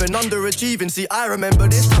 Non-believing, underachieving, see I remember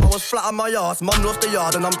this time I was flat on my ass. Mum lost the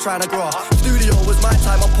yard and I'm trying to grass. Studio was my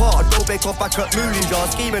time apart, go bake off back at Mooley's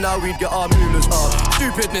yard. Scheming how we'd get our moolahs hard.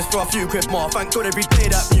 Stupidness for a few quid more, thank God every day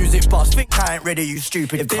that music bust. Think I ain't ready, you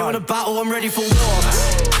stupid. If they want a battle, I'm ready for war.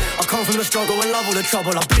 I come from the struggle and love all the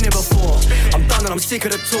trouble, I've been here before. I'm done and I'm sick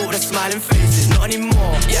of the talk, the smiling faces, not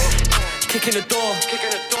anymore. Kicking the door.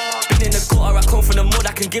 Been in the gutter, I come from the mud,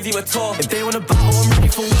 I can give you a tour. If they want a battle, I'm ready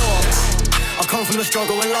for war. I come from the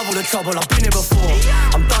struggle and love all the trouble, I've been here before.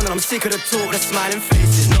 I'm done and I'm sick of the talk, the smiling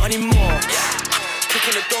faces, not anymore.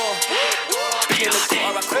 Kicking the door. Been in the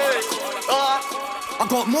gutter, I come. I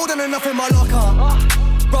got more than enough in my locker.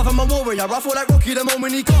 Brother, my warrior, I feel like Rocky the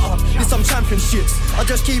moment he got up. It's some championships, I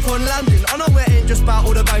just keep on landing. I know it ain't just about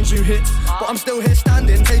all the bangs you hit, but I'm still here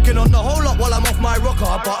standing, taking on the whole lot while I'm off my rocker.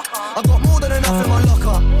 But I got more than enough in my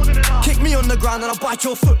locker. Kick me on the ground and I bite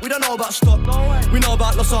your foot, we don't know about stop. We know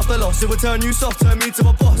about loss after loss, it will turn you soft, turn me to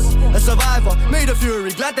a boss. A survivor, made a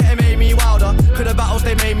fury, glad that it made me wilder. Could the battles,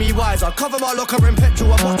 they made me wiser. Cover my locker in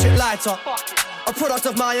petrol, I watch it lighter. A product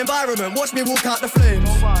of my environment, watch me walk out the flames.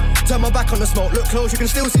 Turn my back on the smoke, look close, you can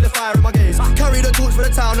still see the fire in my gaze. Carry the torch for the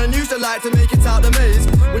town and use the light to make it out the maze.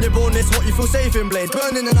 When you're born this hot, you feel safe in blades.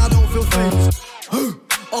 Burning and I don't feel phased.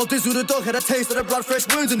 I'll dizzle the dog, had a taste of the blood, fresh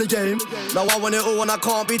wounds in the game. Now I want it all and I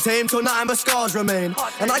can't be tamed till nothing but scars remain.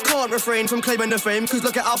 And I can't refrain from claiming the fame, cause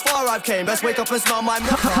look at how far I've came. Best wake up and smell my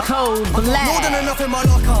mocha. Cold black. More than enough in my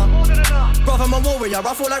locker. Brother, I'm a warrior,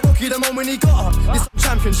 I feel like Rocky the moment he got her. This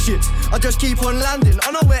champion shit, I just keep on landing.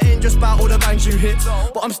 I know it ain't just about all the bangs you hit,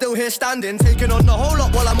 but I'm still here standing, taking on the whole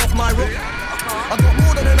lot while I'm off my rook. I got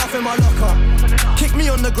more than enough in my locker. Kick me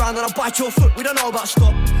on the ground and I'll bite your foot. We don't know about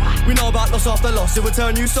stop. We know about loss after loss. It will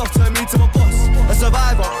turn you soft, turn me to a boss. A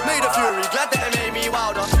survivor, made a fury. Glad that they made me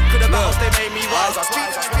wilder. Could have battles, they made me wiser.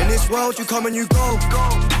 In this world, you come and you go.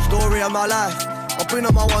 Story of my life. I've been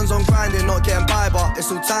on my ones on grinding, not getting by, but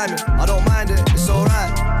it's all timing. I don't mind it, it's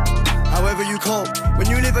alright. However you cope, when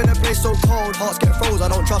you live in a place so cold, hearts get froze, I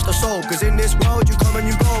don't trust a soul. Cause in this world you come and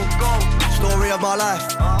you go. Story of my life.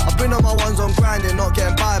 I've been on my ones on grinding, not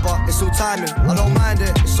getting by, but it's all timing. I don't mind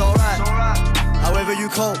it, it's alright. However you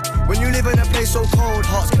cope, when you live in a place so cold,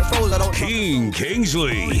 hearts get froze, I don't King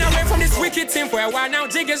Kingsley. Been away from this wicked team for a while now,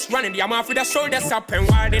 Jig is running. I'm off with the shoulders up and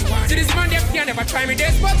wilding. See this man, they can never try me. They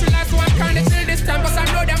spoke to life, so I'm kinda chill this time. Cause I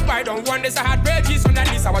know them I don't want this. I had burgers on the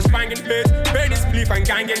knees, I was banging plates, burning spleef and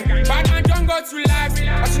ganging. Bad man don't go through life,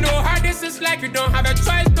 but you know how this is like. You don't have a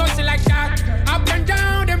choice, don't see like that. Up and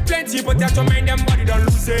down, them plenty, but that's your mind, them body don't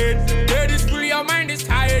lose it. Head is full, your mind is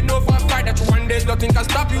tired. No for a fight that one day, nothing can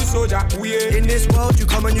stop you, soldier. In this world you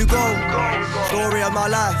come and you go. Story of my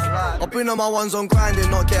life. I've been on my ones on grinding,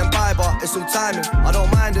 not getting by, but it's all timing. I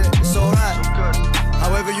don't mind it, it's alright.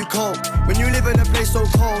 However you cope, when you live in a place so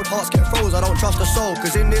cold, hearts get froze, I don't trust a soul.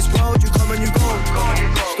 Cause in this world you come and you go.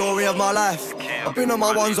 Story of my life. I've been on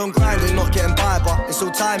my ones on grinding, not getting by, but it's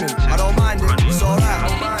all timing. I don't mind it, it's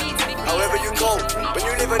alright. However you cope, when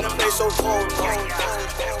you live in a place so cold.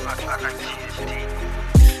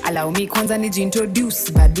 Allow me kwanza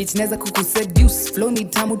nijiintroduce. Bad bitch neza kukuseduce. Flow ni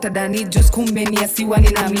tamu tadani juice. Kumbe ni asiwani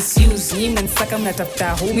na misuse. Nyi mnanisaka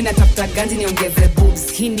mnatafuta home. Mimi natafuta ganji niongeze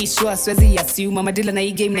boobs. Hindi shua swezi assume. Mama dila na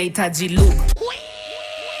hii game nahitaji look.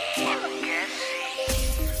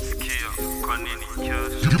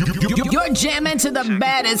 You're jamming to the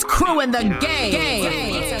baddest crew in the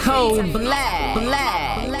game. Cold black.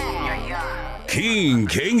 King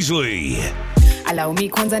Kingsley. Allow me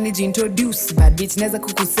kwanza nijiintroduce. Bad bitch neza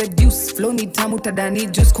kukuseduce. Flow ni tamu tadani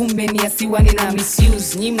juice. Kumbe ni asiwani na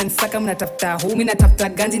misuse. Nyi mnanisaka mnatafuta home. Mimi natafuta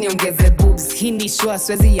ganji niongeze boobs. Hindi shua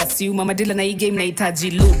swezi assume. Mama dila na hii game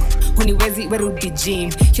nahitaji look. Huniwezi werudi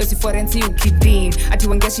gym. Hiyo si forensi ukidim. Ati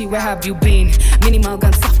wangeshi where have you been? Minimal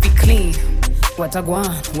gun safi clean.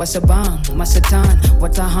 Watagwan, washaban, mashatan,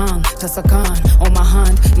 watahan, tasakan, on my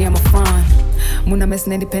hand, ni I'm a fan. Muna mess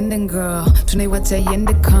na independent girl, tunaiwacha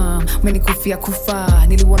iende calm. Meni kufia kufa,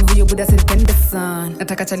 niliwona huyo buda sindipende san.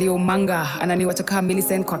 Nataka chalio manga, ananiwacha kama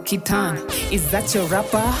Millicent kwa kitan. Is that your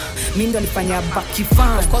rapper? Mindo nifanya baki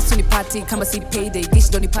fan. Of course unipati, kama si payday, dish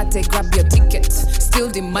do nipate, grab your ticket. Still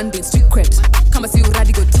demanding street cred, kama si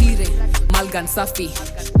uradi go tire. Malgan safi.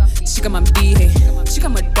 Shika mamdihe, shika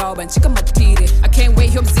madoba, shika matire. I can't wait,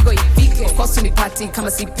 hiyo mzigo ifike. Of course unipati,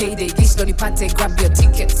 kama si payday, dish do nipate, grab your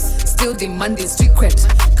tickets. Still demanding street cred,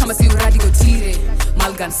 kama si uradi go tire.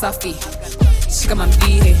 Malgan safi, shika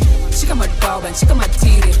mamdihe, shika madoba, shika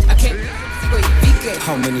matire. I can't wait,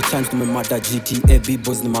 how many times do me mada GTA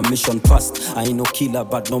B-boys ni my mission past. I ain't no killer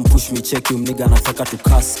but don't push me, check you nigga nataka to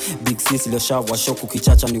cuss. Big sis leo shawa shoku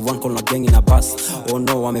kichacha ni one call na gang in a bus. Oh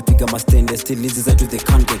no wamepiga mastende still easy zetu they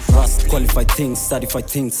can't get rust. Qualified things, certified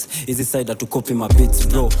things, easy side to copy my beats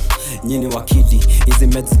bro. Nyini wakidi, easy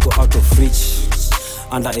meds go out of reach.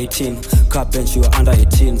 Under 18, car bench you are under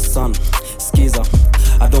 18 son. Skiza,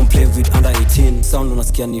 I don't play with under 18. Sound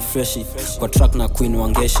unasikia ni freshi. Kwa track na queen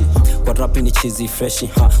wangeshi. Kwa rap ni cheesy freshi.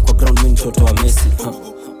 Kwa ground mimi mtoto wa Messi.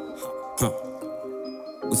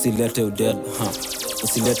 Usilete uded.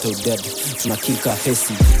 Usilete uded. Tunakika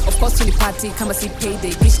hesi. Of course unipati, kama si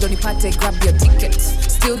payday, dish do nipate, grab your ticket.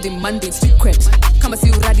 Still demanding street cred, kama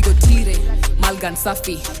si uradi go tire. Malgan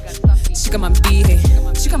safi. Shika mamdihe,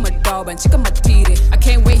 shika madoba, shika matire. I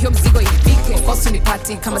can't wait, hiyo mzigo ifike. Of course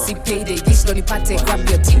unipati, kama si payday, dish do nipate, grab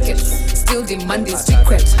your tickets. Still demanding street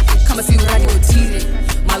cred, kama si uradi go tire.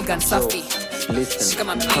 Malgan safi. Shika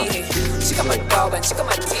mamdihe, shika madoba, shika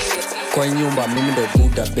matire. Kwa nyumba mimi ndo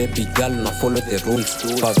buda baby girl na follow the rules.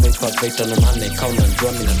 Faveta no nane kauna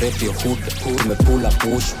njua mina rap your hood. Tumepula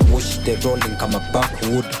push the rolling kama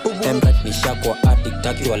backwood. Emrat ni shakwa addict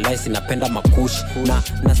akiwa lice napenda makush.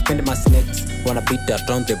 Na spend my snakes wanna beat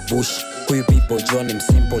around the bush. Huyu people John him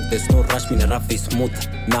simple, there's no rush, mina rough is smooth.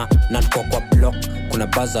 Na kwa block, kuna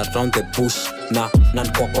buzz around the bush. Na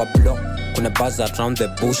kwa block, kuna buzz around the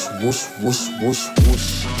bush.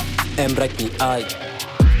 Whoosh. Emrat ni I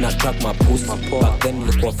na track mapusi. Back then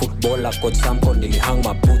nilikuwa footballer, coach Samko nilihang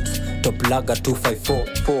maputi. Top laga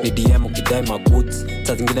 254 ni DM ukidai magoods.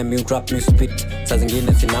 Saa zingine mi rap mi spit, saa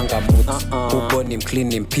zingine sinanga moods. Ubo ni mclean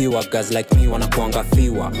ni mpiwa, guys like me wanakuanga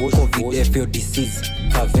fiwa. Covid FO disease,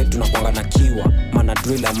 kave tunakuanga na kiwa. Mana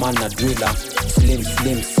driller,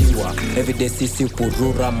 slim siwa. Everyday sisi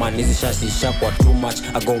upurura, man hizi shashisha kwa too much.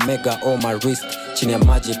 I go mega on my wrist, chini ya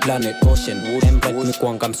maji planet ocean. Embright mi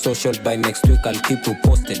kuanga social, by next week I'll keep you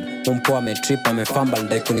posted. Umpo ametrip amefumble,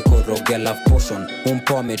 ndai kunikorogea love potion.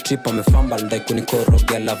 Umpo ametrip amefumble, ndai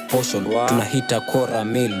kunikorogea love potion. Tunahita kora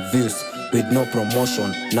mil views with no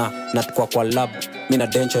promotion. Na tukwa kwa lab, mina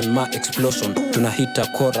dension ma explosion. Tunahita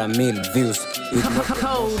kora mil views with no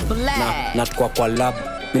promotion. Na tukwa kwa lab,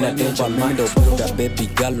 mina denja mindo buda. Baby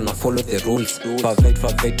girl una follow the rules.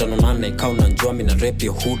 Favate anonana ikaw nanjua mina rap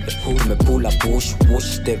your hood. Tumepula push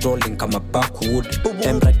they rolling kama backwood.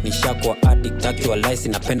 Embright ni shakwa addict akiwa lice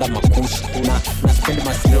napenda makush. Na spend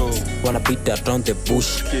my skills wanna beat around the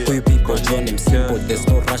bush. Huyu people join him simple, there's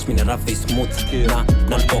no rush, mina rap is smooth. Na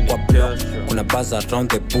niko kwa block, kuna buzz around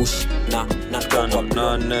the bush. Na niko kwa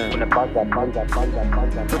block, kuna buzz.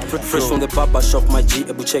 Fresh from the barber shop, my G,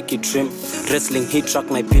 ebu check it trim. Wrestling hit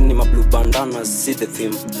track na ipin ni my blue bandanas, see the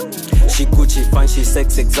theme. She Gucci, fine, she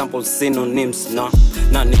sex, examples, synonyms. Nah,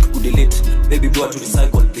 nick could delete, baby boy to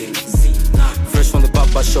recycle things. Fresh from the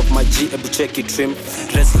barber shop, my G, ebu check it trim.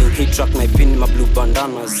 Wrestling hit track na ipin ni my blue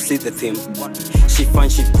bandanas, see the theme. She fine,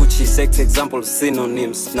 she Gucci, sex, examples,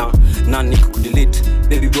 synonyms. Nah, nick could delete,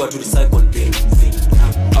 baby boy to recycle things.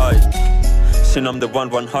 Shin I'm the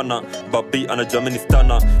one hana Babi ana Germany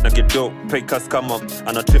stana na gedo pay cast kama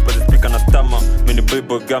ana trip as speak ana stama mini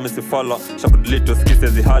boy game si follow shakudlito skise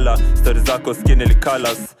zihala stories zako skin ili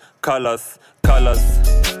colors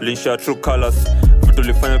linsha true colors vitu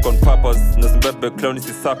lifanya con purpose na zimbebe clown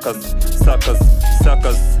si suckers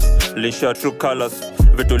linsha true colors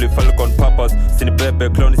vitu lifanya con purpose sinibebe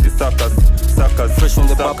clown si suckers. Fresh from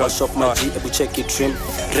the barber shop, my G, ebu check it trim.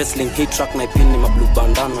 Wrestling hit track na ipin ni my blue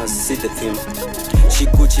bandanas, see the theme. She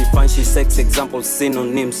Gucci, fine, she sex, examples,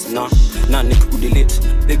 synonyms. Nah, nick could delete,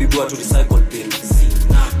 baby boy to recycle things.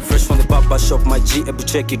 Fresh from the barber shop, my G, ebu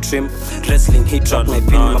check it trim. Wrestling hit track na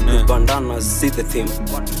ipin ni my blue bandanas, see the theme.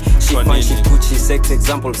 She fine, she Gucci, sex,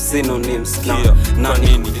 examples, synonyms. Nah,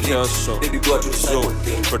 nick could delete, baby boy to recycle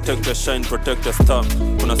things. Protect your shine, protect your star.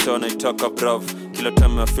 Unasewa naitaka brav. Kila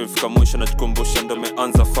time ya fifth kamusha na chikumbusha ndo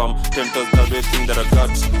meanza farm. 10 toes that everything that I got.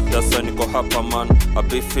 That's why niko hapa man. I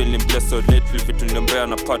be feeling blessed so lately. Vitu nilembea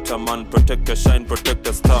na pata man. Protect your shine, protect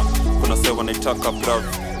your star. Kuna sewa naitaka brav.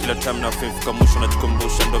 Kila time na fifth kamusha na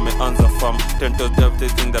chikumbusha ndo meanza farm. 10 toes that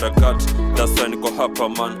everything that I got. That's why niko hapa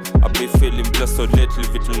man. I be feeling blessed so lately.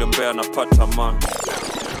 Vitu nilembea na pata man.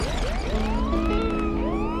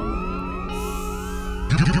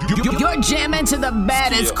 You're jamming to the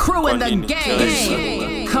baddest crew in the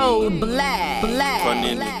game. Code Black.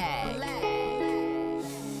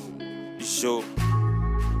 Show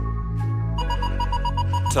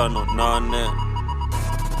 5-8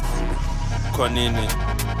 kwa nini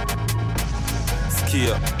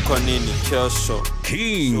sikia kwa nini kesho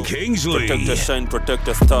Kingsley protect your shine protect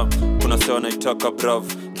your star kuna sewa naitaka brav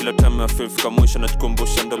kila time ya fifth kamusha na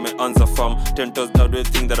chikumbusha ndo meanza farm 10 toes that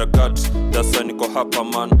everything that I got that's why niko hapa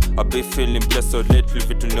man I be feeling blessed so lately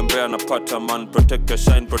vitu nilembea na pata man protect your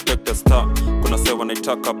shine protect your star kuna sewa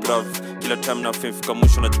naitaka brav kila time na fifth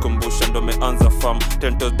kamusha na chikumbusha ndo meanza farm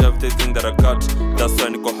 10 toes that everything that I got that's why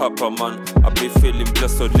niko hapa man I be feeling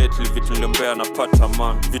blessed so lately vitu nilembea na pata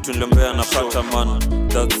man vitu nilembea na pata man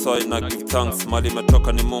that's why na give thanks mali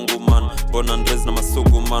metoka ni Mungu man born and raised na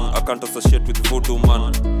masugu man I can't associate with voodoo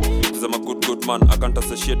man cause I'm a good man I can't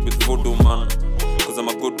associate with voodoo man cause I'm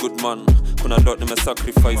a good man kuna lot nime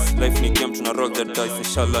sacrifice life ni game tuna roll the dice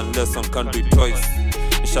inshallah lesson can't do it twice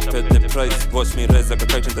nisha pay the price watch me rise like a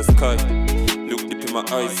kite in the sky look deep in my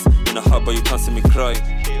eyes in a harbor you can't see me cry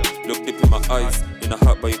look deep in my eyes in a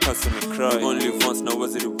harbor you can't see me cry you only live once now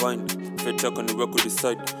was it rewind fate yako ni wewe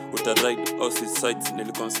decide uta ride au sides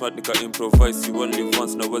nilikuwa smart nika improvise you only live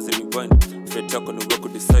once now was it rewind fate yako ni wewe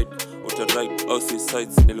decide uta ride au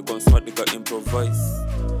sides nilikuwa smart nika improvise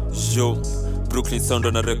yo Brooklyn sound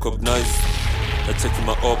on a recognize I check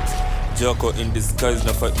my ops Joko in disguise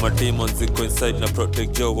na fight my demons ziko inside na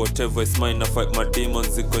protect Joe whatever is mine na fight my demons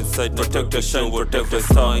ziko inside protect your shine whatever is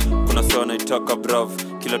mine kuna sawa naitaka brav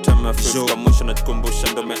kila time ya fifth kamusha na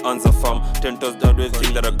chikumbusha ndo meanza farm 10 toes that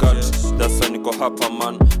everything that I got that's why niko hapa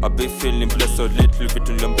man I be feeling blessed so lately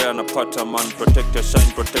vitu nilembea na pata man protect your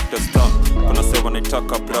shine protect your star kuna sawa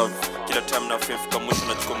naitaka brav kila time na fifth kamusha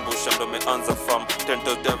na chikumbusha ndo meanza farm 10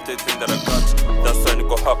 toes that everything that I got that's why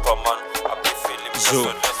niko hapa man I be feeling blessed so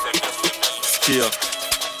lately Sikia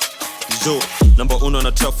Yo, number 1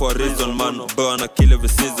 na trap for a reason man. Boy na kill every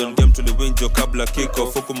season. Game tuliwin jo kabla kick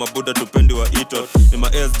off. Huku mabuda tupendi wa ito. Ni ma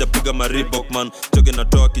airs japiga ma Reebok man. Choge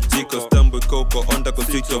natoa kijiko. Stambo ikoko onda kwa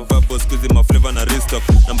switch of bubbles. Squeezy ma flavor na restock.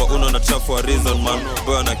 Number 1 na trap for a reason man.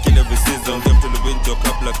 Boy na kill every season. Game tuliwin jo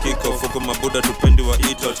kabla kick off. Huku mabuda tupendi wa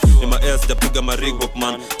ito. Ni ma airs japiga ma Reebok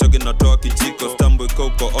man. Choge natoa kijiko. Stambo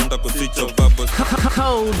ikoko onda kwa switch of bubbles.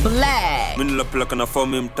 Cold Black. Mini la plaka na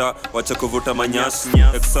fomi mta. Wacha kuvuta manyasi.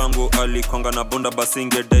 Exangu alikonga na bunda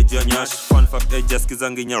basinge deji ya nyash. Fun fact ages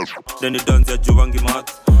kizangi nyau. Deni danzi ya juwangi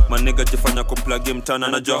mat. Maniga jifanya kuplagi mtana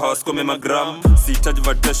na jo house kumi magram. Si charge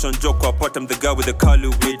vacation joke wa pot. I'm the guy with the curly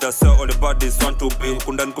weed. I sell all the bodies want to be.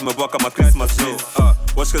 Kundani kumewaka ma Christmas trees.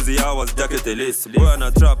 Watch kazi hours jacket elise. Boy na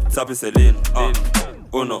trap tapi Celine.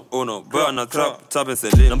 Uno, boy na trap tapi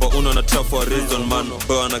Celine. Number 1 na trap for a reason man.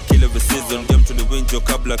 Boy na kill every season. Game tuliwin jo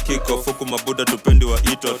kabla kick off. Huku mabuda tupendi wa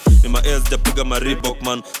ito. Ni ma airs japiga ma Reebok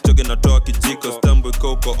man. Choge natoa kijiko. Stambo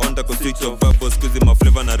ikoko onda kwa switch of bubbles. Squeezy ma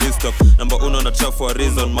flavor na restock. Number 1 na trap for a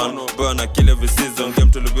reason man. Boy na kill every season.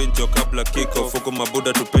 Game tuliwin jo kabla kick off. Huku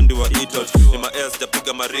mabuda tupendi wa ito. Ni ma airs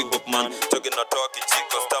japiga ma Reebok man. Choge natoa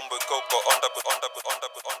kijiko. Stambo ikoko onda kwa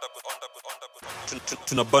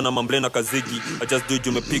tunabana mamblena kazigi. I just do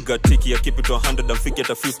you mepiga tiki. I keep it to 100 and fiki at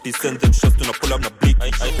a 50 cent. Them shots tuna pull up na blick.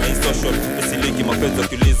 I social, missy ligi, mapenzi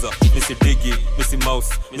kuliza. Missy Diggy, missy Mouse,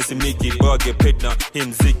 missy Mickey. Boy I get paid na,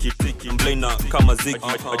 him ziki, tiki. Mblena kama zigi.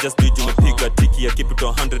 I just do you mepiga tiki. I keep it to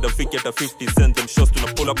 100 and fiki at a 50 cent. Them shots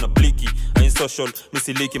tuna pull up na blicky. I social,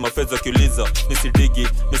 missy ligi, mapenzi kuliza. Missy Diggy,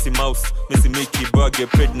 missy Mouse, missy Mickey. Boy I get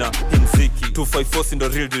paid na, him ziki. 254 in the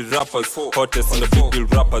real deal rappers. Hottest in the big deal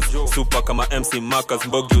rappers. Super kama MC Marcus.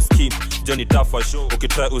 Mbogi uskim, Johnny Tafash.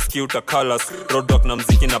 Ukitry uski utakalas. Roadblock na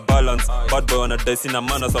mziki na balance. Bad boy wanadaisi na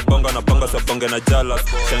mana. Sabonga na banga sabonga na jalas.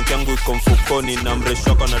 Shank yangu iko mfukoni na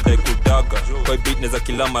mreshoko na dai kudaga. Kwa beat neza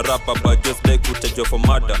kila marapa. But just dai kutajwa for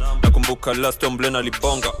murder. Nakumbuka last Omblena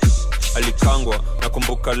alibonga. Alikangwa.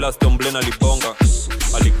 Nakumbuka last Omblena alibonga.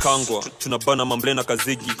 Alikangwa. Tunabana mamblena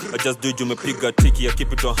kazigi. I just do you mepiga tiki. I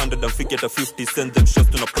keep it to 100 and fiki at a 50 cent. Them shots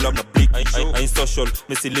tuna pull up na blick. I ain't social,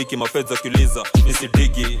 missy liki, mafedza kuliza. Missy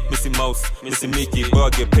Diggy, missy Mouse, missy Mickey. Boy I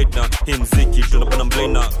get paid na, him ziki. Tunabana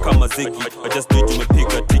mblena kama zigi. I just do you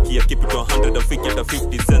mepiga tiki. I keep it to 100 and fiki at a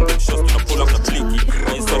 50 cent. Them shots tuna pull up na blicky.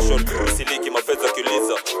 I ain't social, missy liki, mafedza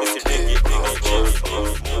kuliza. Missy Diggy,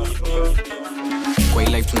 kwa hii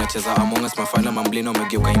life tunacheza Among Us mafala mamblena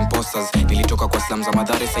wamegeuka imposters. Nilitoka kwa slums za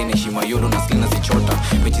Madhare sasa inaishi Mayolo na slina zichota.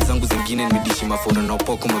 Mechi zangu zingine nimedishi maforo na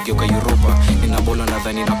upoko umegeuka Europa. Nina bolo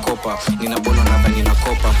nadhani na kopa, nina bolo nadhani na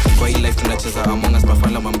kopa. Kwa hii life tunacheza Among Us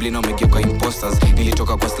mafala mamblena wamegeuka imposters.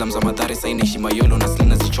 Nilitoka kwa slums za Madhare sasa inaishi Mayolo na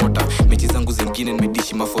slina zichota. Mechi zangu zingine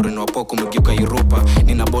nimedishi maforo na upoko umegeuka Europa.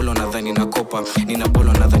 Nina bolo nadhani na kopa, nina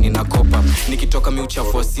bolo nadhani na kopa. Nikitoka mi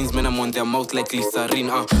uchafu wa sins men I'm on their mouth like Glycerine.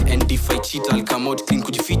 And if I cheat I'll come out clean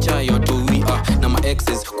kujificha yoto we na my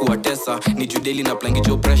exes kuwatesa ni judeli na plangi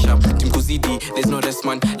jo pressure team kuzidi there's no rest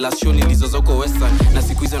man last show nilizozoko western na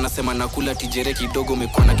siku hizo nasema nakula tijere kidogo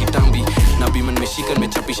umekuwa na kitambi na bima nimeshika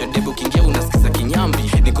nimechapisha debo kingia unasikiza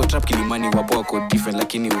kinyambi niko trap kilimani wapo wako different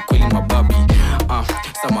lakini ukweli mababi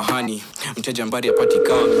samahani mteja mbari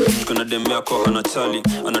apatikani kuna dem yako anachali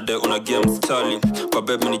anadai una games chali kwa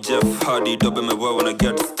baby ni Jeff Hardy dobe mewewa na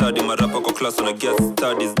get study marapa kwa class una get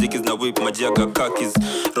studies dickies na whip majiaga kakis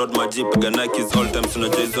road majip ga Nikes all time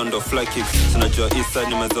tunajua hizo ndo fly kicks tunajua Isa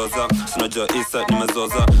nimezoza tunajua Isa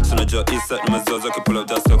nimezoza tunajua Isa nimezoza kipull up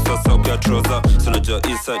that socks so pia trouser tunajua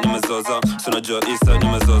Isa nimezoza tunajua Isa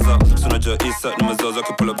nimezoza tunajua Isa nimezoza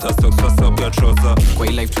kipull up that socks so pia trouser kwa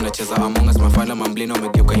hii life tunacheza Among Us mafala mamblena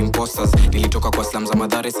wamegeuka imposters nilitoka kwa slums za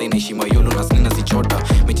Madhare sasa inaishi Mayolo na slina zichota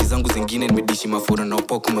mechi zangu zingine nimedishi mafura na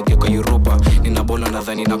upoko umegeuka Europa nina bolo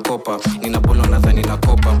nadhani na kopa nina bolo nadhani na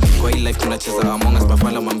kopa kwa hii life tunacheza Among Us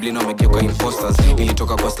mafala mamblena wamegeuka imposters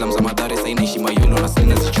nilitoka kwa slums za Madhare sasa inaishi Mayolo na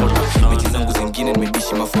slina zichota mechi zangu zingine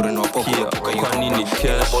nimedishi mafura na upoko umegeuka Europa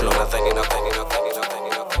nina bolo nadhani na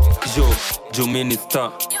Yo, Jumini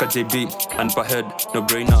star, KJB, and per head, no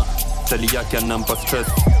brainer. Tali yake anampa stress,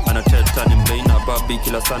 anateta ni mbeina. Babi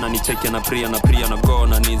kila sana ni cheki na pria na go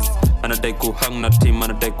na knees. Anadai kuhang na team,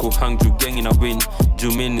 anadai kuhang juu gang na win.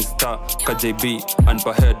 Jumini star, KJB, and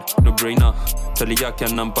per head, no brainer. Tali yake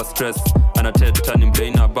anampa stress, anateta ni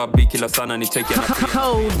mbeina. Babi kila sana ni cheki na pria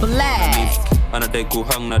na knees. Anadai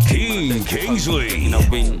kuhang na team, Kingsley na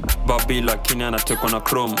win. Babi lakini anatekwa na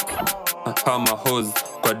chrome. Hama hose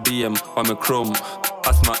kwa DM wame chrome.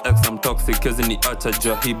 Asma X I'm toxic kezi ni acha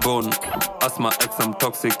jahibon. Asma X I'm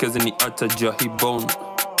toxic kezi ni acha jahibon.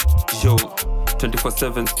 Yo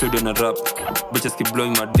 24/7 studio na rap. Bitches keep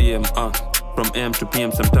blowing my DM From AM to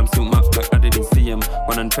PM, sometimes you mark like I didn't see him.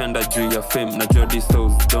 Wananipenda juu ya fame, najua these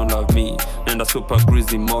souls don't love me. Nenda super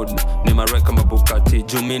greasy mode, ni mareka mabukati.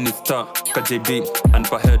 Juu mini star, KJB, and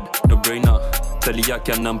per head, no brainer. Tali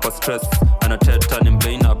yake anampa stress, anateta ni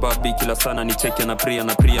mlaina. Babi kila sana ni cheki na pria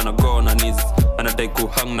na go on knees. Anadai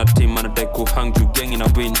kuhang na team, anadai kuhang juu gang ina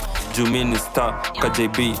win. Juu mini star,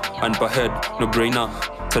 KJB, and per head, no brainer.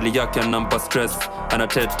 Tali yake anampa stress,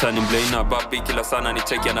 anateta ni mlaina. Babi kila sana ni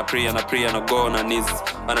cheki na pria na go on knees.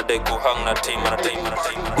 Anadai kuhang na team.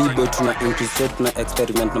 Bibo tuna interstate na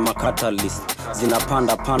experiment na macatalyst.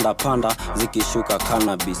 Zinapanda panda zikishuka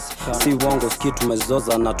cannabis. Si wongo ski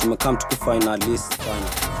tumezoza na tumekam tukufinalist.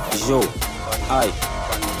 Yo, ai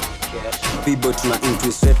Bibo tuna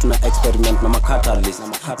interstate na experiment na macatalyst.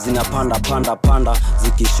 Zinapanda panda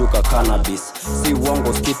zikishuka cannabis. Si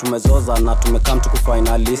wongo ski tumezoza na tumekam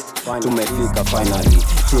tukufinalist. Tumefika finally,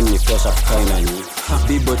 team ni fresh up finally.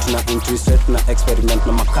 Bibo tuna interstate na experiment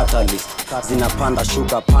na macatalyst. Zinapanda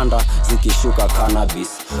shuka panda zikishuka cannabis.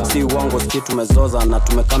 Si wongo ski tumezoza na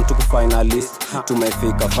tumekam tukufinalist.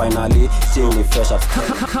 Tumefika finally, team ni fresh up.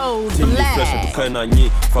 Team ni fresh up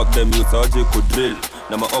finally. Fuck them youths aje ku drill.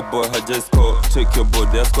 Na my up boy haja score, check your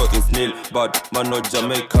board, their score is nil. But man no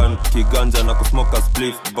Jamaican, kiganja na kusmoke a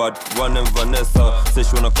spliff. But one and Vanessa, say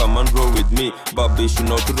she wanna come and roll with me. Baby she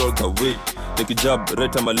know to roll the weed. Make jab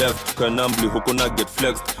right on my left, kanambli huku na get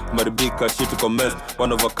flexed. Maribika shit ko messed,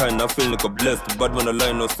 one of a kind I feel niko blessed. Bad man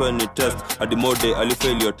align no so any test, adimode ali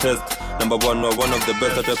fail your test. Number one or one of the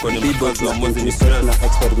best at kwenye mikono na mwezi ni stress. Na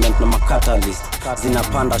experiment na macatalyst.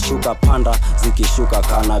 Zinapanda shuka panda zikishuka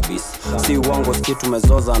cannabis. Si wongo ski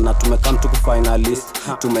tumezoza na tumekam tukufinalist.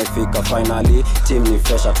 Tumefika finally, team ni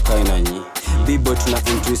fresh at kainanyi. Bibo tuna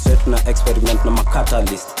interstate na experiment na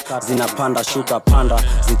macatalyst. Zinapanda shuka panda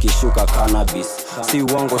zikishuka cannabis. Si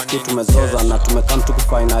wongo ski tumezoza na tumekam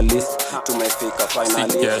tukufinalist. Tumefika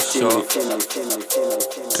finally,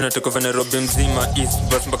 tunatoka Nairobi mzima East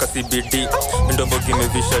bus mpaka CBD. Ndombo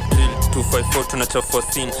gimevisha drill 254 tunachafua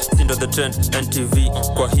scene. Sindo the trend NTV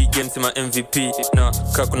kwa hii game sima MVP. Na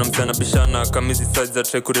kaa kuna msana bishana kamizi size za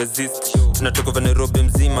try ku resist. Tunatoka Nairobi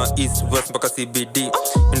mzima East bus mpaka CBD.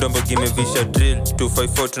 Ndombo gimevisha drill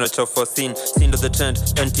 254 tunachafua scene. Sindo the trend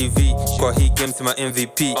NTV kwa hii game sima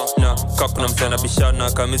MVP. Na kaa kuna msana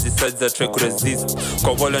bishana kamizi size za try ku resist.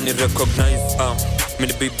 Kwa wala ni recognize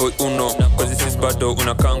mini big boy uno. Kwa this bado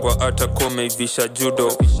unakangwa hata kome ivisha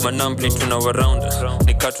judo. Manambli tuna around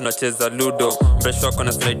nika tunacheza ludo. Fresh wako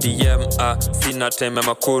na slide DM sina time ya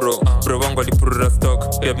makuro. Bro wangu alipurura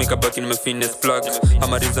stock pia mikabaki nimefines plug.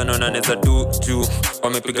 Amariza na naneza do juu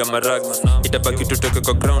wamepiga marags. Itabaki tutoke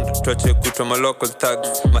kwa ground tuache kutwa maloko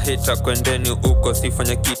tags. Mahita kwendeni uko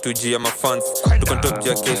sifanya kitu juu ya mafans. Tuko top juu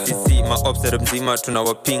ya KCC maobsere mzima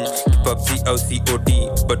tunawaping. PUBG au COD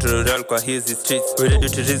battle royale kwa hizi streets. We ready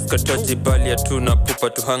to risk ataji bali hatuna pupa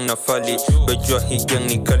tuhang na fali. Wejua hii gang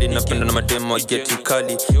ni kali napenda na mademo getting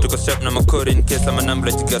kali. Tuko strap na makori in case ama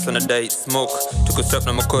nambli wajigasa na die smoke. Tuko strap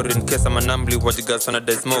na makori in case ama nambli wajigasa na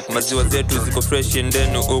die smoke. Maziwa zetu ziko fresh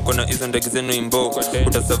endenu uko na hizo ndege zenu imbo.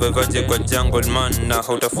 Utasurvivaje kwa jungle man na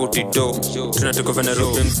hautafuti do. Tunatoka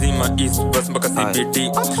Nairobi mzima East bus mpaka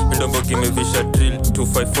CBD. Ndombo gimevisha drill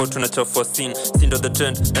 254 tunachafua scene. Sindo the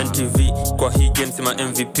trend NTV kwa hii game sima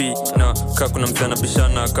MVP. Na kaa kuna msana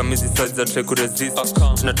bishana kamizi size za try ku resist.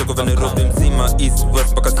 Tunatoka Nairobi mzima East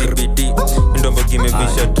West mpaka CBD. Ndombo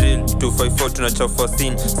gimevisha drill 254 tunachafua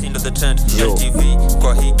scene. Sindo the trend NTV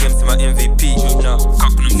kwa hii game sima MVP. Na kaa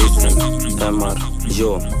kuna msana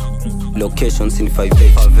yo locations in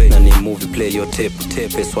 5A na ni movie play your tape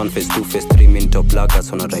phase 1 phase 2 phase 3 min top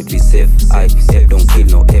laggers on a right be safe. I don't kill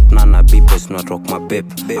no ape nana B-boys not rock my babe.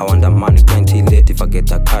 I want the money plenty late if I get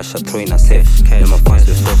the cash I throw in a safe. Now my fans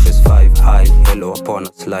will stop phase 5 high hello upon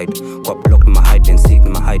a slide. Kwa block my hide and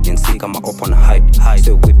seek I'm up on a hide.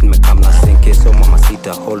 So whip me come na sink so mama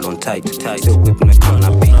sita hold on tight. So whip me come na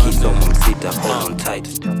biki so mama sita hold on tight.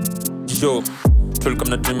 Yo tulikuwa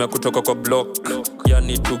na dream ya kutoka kwa block.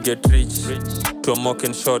 Yani to get rich to a mock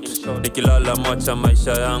and shot. Nikilala macha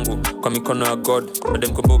maisha yangu kwa mikono ya God. Adem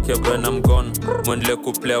kumbuki ya when I'm gone. Mwendele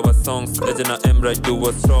kuplay our songs. Eje na Emra do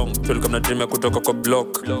what's wrong. Tulikuwa na dream ya kutoka kwa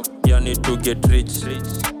block. Yani to get rich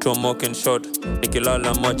to a mock and shot.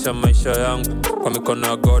 Nikilala macha maisha yangu kwa mikono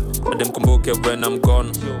ya God. Adem kumbuki ya when I'm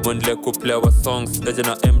gone. Mwendele kuplay our songs. Eje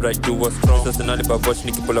na Emra do what's wrong. Sasa nali babosh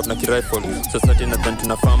nikipull up na kirifle. Society na tanti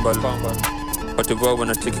na fumble. Watu wao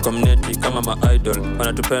wanacheki community kama ma-idol.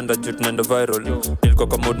 Wanatupenda juu tunaenda viral. Nilikuwa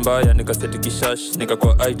kwa mood mbaya nikaseti kishash.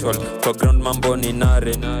 Nikakuwa idol. Kwa ground mambo ni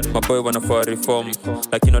nare. Maboy wanafua reform.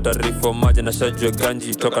 Lakini wata reform maja na shajue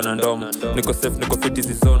ganji toka na ndomo. Niko safe niko fit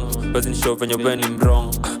hizi zone. Wazi nishow venye weni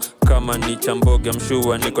mrong. kama ni chamboge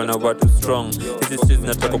mshua niko na watu strong. Hizi streets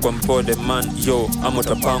nataka kwa mpole man yo ama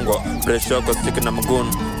utapangwa. Pressure yako stick na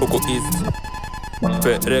mgun huko east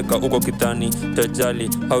pereka uko kitani tajali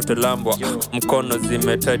hautalambwa. Mkono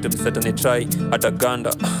zimetight mseta ni try hata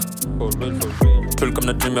ganda. Tulikuwa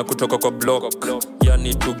mnatumia kutoka kwa block,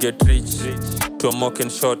 yani to get rich to a mock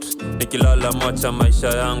and shot. Nikilala macha maisha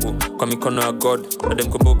yangu kwa mikono ya God.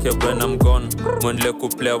 Ademkumbuke when I'm gone, mwendele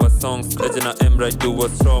kuplay our songs. Legend na Emra do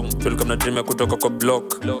what's wrong. Tulikuwa mnatumia kutoka kwa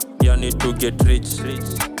block, yani to get rich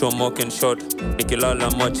to a mock and shot.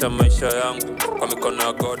 Nikilala macha maisha yangu kwa mikono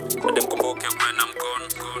ya God. Ademkumbuke when I'm gone.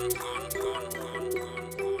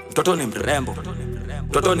 Mtoto ni mrembo,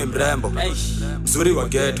 mtoto ni mrembo, mzuri wa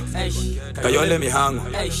ghetto, kayole mihango,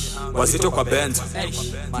 wazito kwa benzo,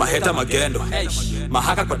 maheta magendo,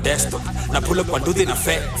 mahaka kwa desktop, na pull up kwa nduthi na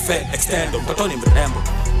fe extendo. Mtoto ni mrembo,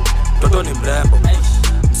 mtoto ni mrembo,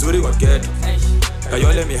 mzuri wa ghetto,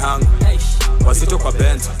 kayole mihango, wazito kwa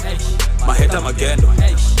benzo, maheta magendo,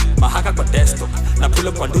 mahaka kwa desktop, na pull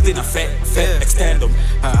up kwa nduthi na fe extendo.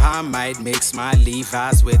 I might mix my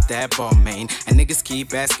Levi's with that bum main, and niggas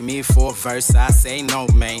keep asking me for a verse, I say no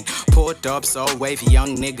man. Pulled up so wavy,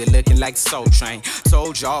 young nigga looking like Soul Train.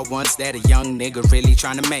 Told y'all once that a young nigga really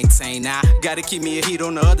tryna maintain. I gotta keep me a heat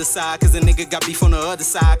on the other side, cause a nigga got beef on the other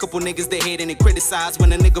side. Couple niggas they hate and they criticize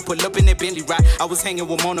when a nigga pull up in that Bentley ride. I was hanging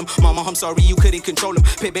with on him, mama I'm sorry you couldn't control him.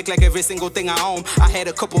 Pay back like every single thing I own. I had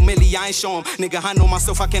a couple milli, I ain't show him. Nigga I know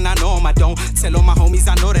myself, I cannot know him, I don't. Tell all my homies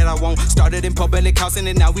I know that I won't. Started in public housing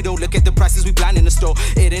and now we don't look at the prices, we blind in the store.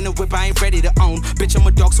 It ain't a whip, I ain't ready to own. Bitch I'm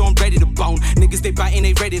a dog so I'm ready to bone. Niggas they biting,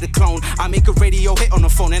 they ready to clone. I make a radio hit on the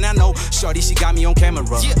phone and I know shorty she got me on camera.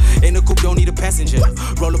 In the coupe don't need a passenger.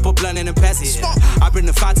 Roll up a blunt and a passenger. I bring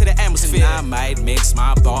the fire to the atmosphere. And I might mix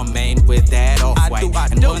my ball main with that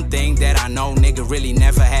off-white. And one thing that I know nigga really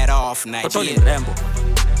never had off night. Toto ni mrembo,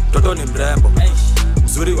 toto ni mrembo,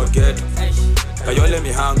 mzuri wa ghetto, kayole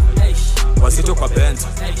mihango, wazito kwa benzo,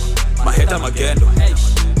 maheta magendo,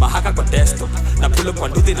 mahaka kwa desktop, na pull up kwa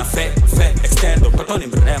nduthi na fe extendo. Toto ni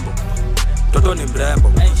mrembo, toto ni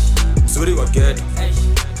mrembo, mzuri wa ghetto,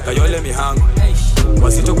 kayole mihango,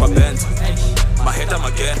 wazito kwa benzo, maheta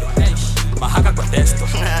magendo, mahaka kwa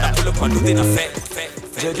desktop, na pull up kwa nduthi na fe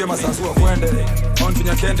Jege masansu wa kwende,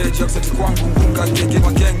 onfinya kende, jakseti kwangu mpunga kege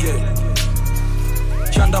makenge,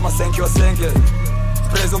 chanda masenki wa senge,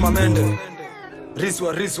 prezo mamende,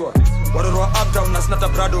 riswa, waroro wa uptown na snata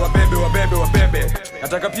brado wa bebe.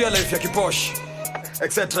 Nataka pia life ya kiposh,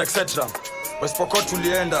 etc. West Pokot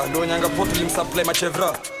tulienda, ndo nyanga potu limsupply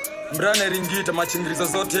machevra. Mbrane ringita machingiriza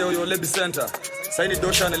zote yo Lebi Center. Saini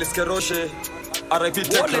dosha neliskeroshe, RIP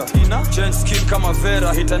Tekra. Change skin kama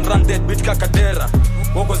Vera, hit and run dead beat kakadera.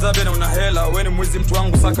 Woko zabe na unahela, weni mwizi mtu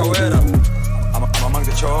wangu saka wera. I'm among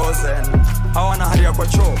the chosen, hawana haria kwa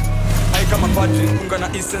choo. Hai kama padri, kunga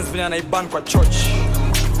na essence vina na iban kwa church.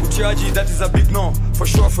 Utiaji, that is a big no, for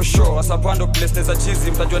sure. Asapando place neza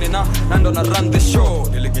chizi, mtajua ni nando na run the show.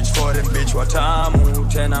 Niligitch foreign bitch watamu,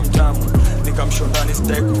 tena mtamu. Nikamshondani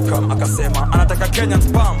steak, kama akasema anataka Kenyan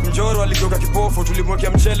spam. Mjoro aligeuka kipofu,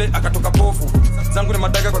 tulimwekea mchele akatoka pofu. Zangu ni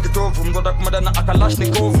madaga kwa kitovu, mtoda kumadana akalash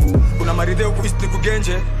ni kovu. Kuna maridhe huku east ni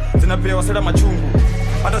kugenje, zinapewa seda machungu.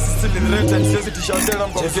 Hata sisi linrete, siwezi tisha wasela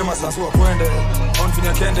mko. Jege masansu wa kwende,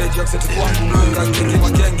 onfinya kende, jakseti kwangu munga kege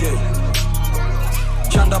makenge,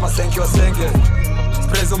 chanda masenki wa senge,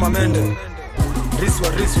 prezo mamende, riswa,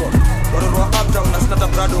 waroro wa uptown na snata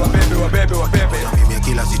brado wa bebe. Mimi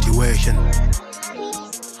kila situation,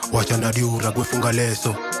 wachanda diura gwefunga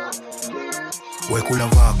leso. Wekula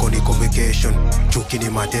vako niko vacation, chuki ni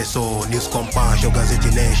mateso, news compassion, gazeti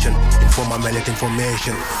nation, informa mellet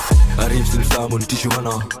information. Arif simsamu ni tishu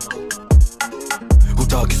hana,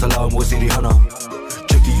 hutaki salamu waziri hana.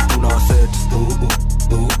 Cheki tuna set,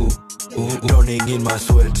 drowning in my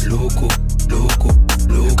sweat. Luku,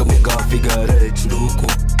 kapunga figurate. Luku,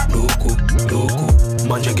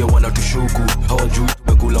 manjenge wana tushuku, hawajui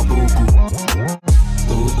tumekula mbuku.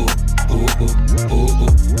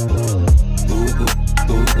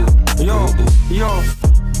 Yo,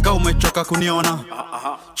 kama umechoka kuniona,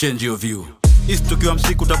 change your view. East tukiwa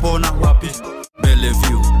msiku utapona wapi?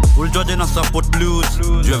 Bellevue. Uljoje na support blues,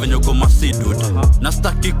 jua venye uko masidud. Na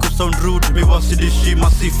staki kusound rude, mi wasidishi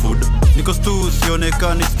ma seafood. Niko stu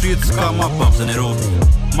sionekani streets kama pubs za Nairobi.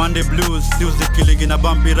 Monday blues, Tuesday killing na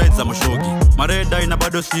bumpy rides za Moshogi. Mareda ina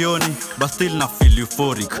bado sioni, but still na feel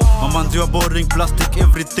euphoric. Mamanzi wa boring, plastic,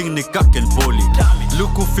 everything ni kak and poly.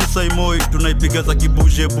 Luku fisa imoi, tunaipiga za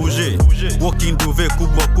kibuje. Walking duve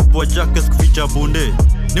kubwa, jackets kuficha bunde.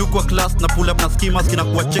 Ni ukwa class na pull up na skimas kina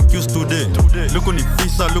kuwa check you today. Luku ni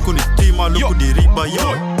visa, luku ni steamer, luku di riba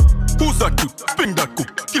yo. Who's that dude? Spin that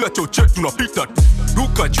cook. Kila choche tunapita tu.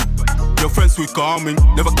 Look at you. Your friends we coming.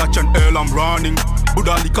 Never catch an L, I'm running.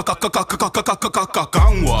 Budali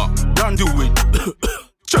kakakakakakakakakakangwa. Don't do it.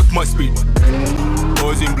 Check my speed.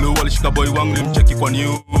 Boys in blue, walishika boy wangu nimcheki kwa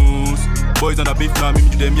news. Boys on a beef na mimi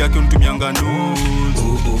judem yake unitumianga news.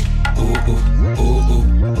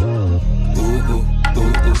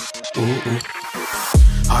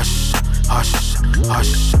 Hush, hush,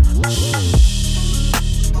 hush.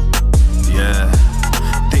 Yeah.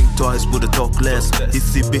 Think twice, would talk less.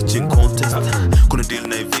 It's the bitching contest. Couldn't deal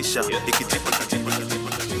na ivisha.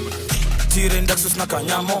 Tire ndaxus na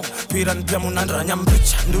kanyamo. Piran pia munandra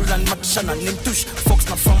nyambricha. Ndulan makshana nimtush. Fox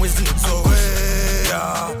na from within. So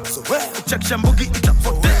where? Check shambugi ita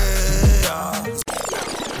for there.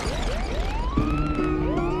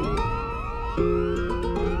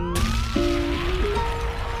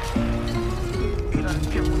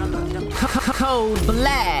 Cold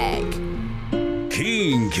Black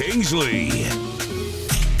Kingsley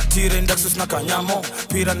Tire ndaxus na kanyamo.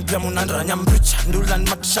 Piran pia munandra nyambricha. Ndulan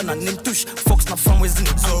makshana nimtush. Fox na from within.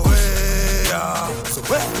 So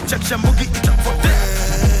where? Check shambugi ita for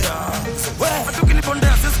there. So where? Atukini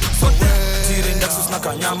bondea sis for there. Tire ndaxus na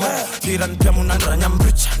kanyamo. Piran pia munandra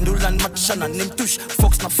nyambricha. Ndulan makshana nimtush.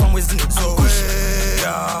 Fox na from within. So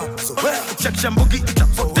where? Check shambugi ita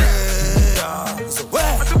for there. So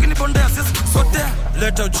where? Atukini bondea sis for there.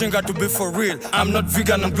 Let out chinga to be for real. I'm not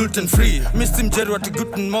vegan, I'm gluten free. Mr. Mjeru ati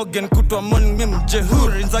Guten Morgen kutwa morning mimi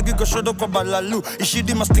mjehuri. Nzagi goshodo kwa balalu.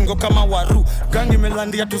 Ishidi mastingo kama waru. Gangi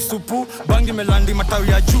melandi ya tusupu. Bangi melandi matawi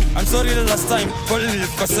ya juu. I'm sorry the last time. Poli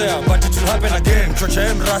nilikosea. But it will happen again. Chocha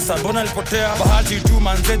emrasa. Bona lipotea. Bahati tu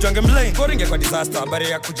manzeju angemlain. Koringe kwa disaster. Bari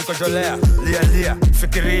ya kujikojolea. Lia.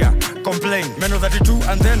 Fikiria. Complain. Meno 32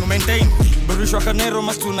 and then maintain. Burishwa kanero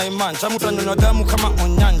mastuna iman. Chamu tanyonya damu kama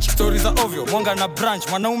onyanji. Stories are ovyo. Mwanga na branch.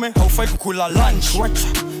 Mwanaume haufai kukula lunch. Wacha.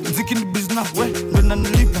 Mziki ni business. We. Mbena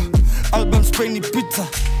nilipa. Album Spain ni pizza.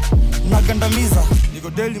 Nagandamiza. Niko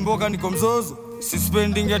daily mboga niko mzozo. Si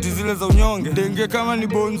spending ati zile za unyonge. Denge kama ni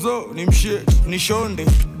bonzo. Ni mshie. Ni shonde.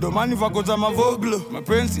 Domani vako za mavoglo.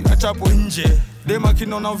 Mapenzi achapo nje. Dema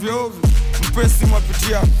kinona ovyo. Mpesi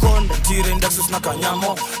mwapitia konde. Tire ndaxus na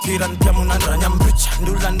kanyamo. Piran pia munandra nyambricha.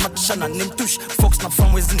 Ndulan makshana nimtush. Fox na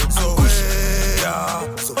from within. So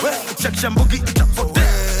where? Check shambugi ita for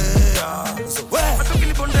there. So where?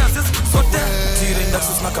 Atukini bondea sis for there. Tire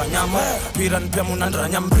ndaxus na kanyamo. Piran pia munandra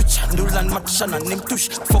nyambricha. Ndulan makshana nimtush.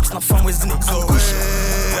 Fox na from within. So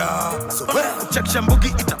where? Check shambugi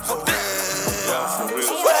ita for there.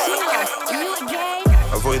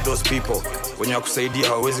 Avoid those people. Wenye wakusaidia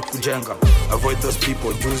hawawezi kujenga. Avoid those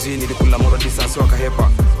people. Juzi nilikula moro distance wakahepa.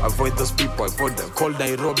 Avoid those people. Avoid them. Cold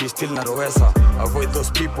Nairobi still na Rowesa. Avoid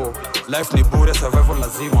those people. Life ni bure, survival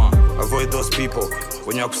lazima. Avoid those people.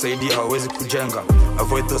 Wenye wakusaidia hawawezi kujenga.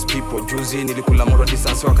 Avoid those people. Juzi nilikula moro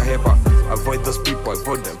distance wakahepa. Avoid those people.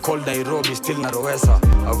 Avoid them. Cold Nairobi still na Rowesa.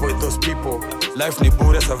 Avoid those people. Life ni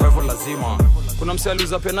bure, survival lazima. Kuna mse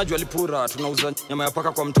aliuza penaju alipura. Tunauza nyama ya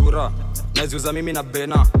paka kwa mtura. Naziuza mimi na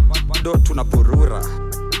bena. Do tunapurura.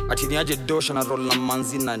 Ati niaje dosh na roll na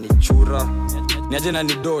manzi na nichura. Niaje na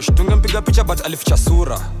ni dosh. Tungempiga picha but alificha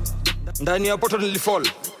sura. Ndani ya poto nilifall.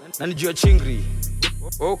 Na nijua chingri.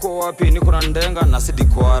 Oko wapi niko na ndenga na sidi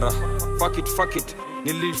kwara. Fuck it.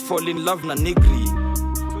 Nilifall in love na nigri.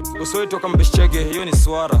 Usoi toka mbeshchege hiyo ni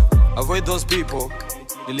swara. Avoid those people.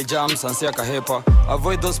 Nilijam sansi ya kahepa.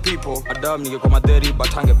 Avoid those people. Adam nige kwa madheri but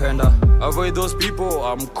hangependa. Avoid those people.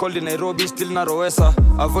 I'm cold in Nairobi still na Rowesa.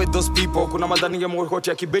 Avoid those people. Kuna madhani nige mwokoti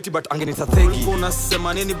ya kibeti but angenita thegi. Kuna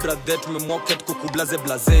sema nini brother tumemwoket kukublaze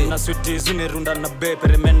blaze. Na sweetie zune runda na be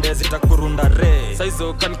peremende zita kurunda re.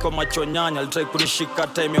 Saizo kaniko macho nyanya alitrai kunishika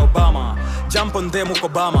time ya Obama. Jump on them uko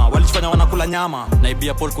Obama. Walichifanya wanakula nyama.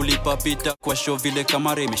 Naibia Paul kulipa pita kwa show vile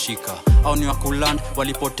kamari imeshika. Au ni wakuland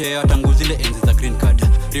walipotea tangu zile enzi za green card.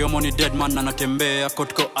 Rio Money dead man anatembea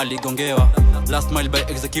kotko aligongewa. Last mile by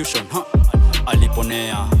execution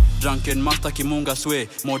aliponea. Drunken master kimunga swe.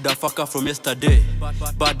 Motherfucker from yesterday.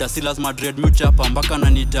 Bada si lazima dread muchapa mpaka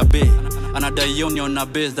nanita be. Anadai yoni on a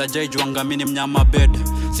base da jai juanga mini mnyama bed.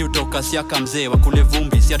 Si utoka siaka mzee wakule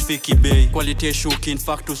vumbi si atfiki bay. Quality shuki in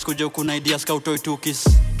fact usikuje kuna idea scoutoi tukis.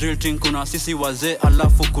 Drill thing kuna sisi wazee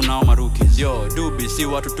alafu kuna marukis. Yo dubi si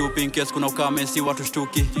watu tu pink case kuna ukame si watu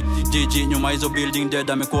shtuki. Gigi nyuma hizo building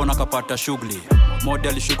dead amekuona kapata shughuli.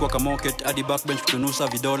 Model shukwa kamoket hadi backbench kutunusa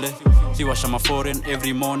vidole. Si washama foreign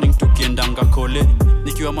every morning tukiendanga kole.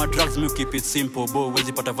 Nikiwa ma drugs me keep it simple bo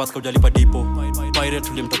wezi pata vaska ujalipa dipo. Pirate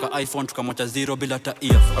tulimtoka iPhone tukamwacha zero bila ta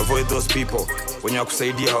earphone. Avoid those people. Wenye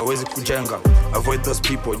wakusaidia hawawezi kujenga. Avoid those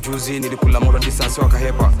people. Juzi nilikula moro distance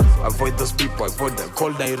wakahepa. Avoid those people. Avoid them.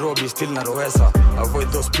 Cold Nairobi still narowesa. Avoid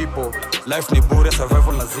those people, life ni bure,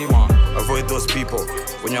 survival lazima. Avoid those people,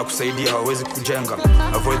 wenye wakusaidia hawezi kujenga.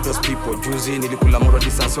 Avoid those people, juzi nilikula moro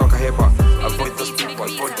distance wakahepa. Avoid those people,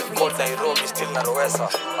 avoid them. Cold Nairobi still narowesa.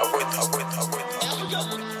 Avoid.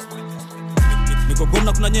 Niko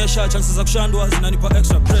gomna kunanyesha, chances za kushandwa zinanipa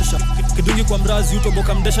extra pressure. Kidungi kwa mrazi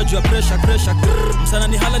utoboka mdesha juu ya pressure. Msana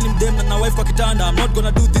ni hala ni mdem na wife kwa kitanda. I'm not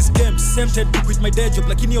gonna do this game. Tempted to quit my day job,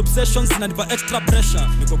 lakini obsessions zinanipa extra pressure.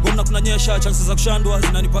 Niko gomna kunanyesha, chances za kushandwa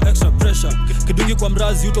zinanipa extra pressure. Kidungi kwa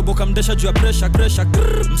mrazi utoboka mdesha juu ya pressure.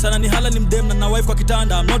 Msana ni hala ni mdem na wife kwa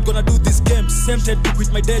kitanda. I'm not gonna do this game. Tempted to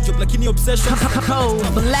quit my day job, lakini obsessions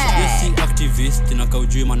Yes, activist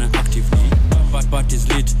inakaujui maana actively. But is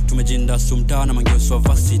lit, tumejinda sumta na mangeuso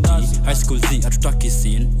varsity. High school Z, atutaki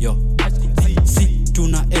scene, yo. Si,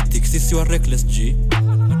 tuna ethics, sisi wa reckless G.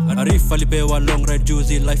 Arif alipewa long ride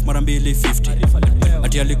juzi, life marambili 50.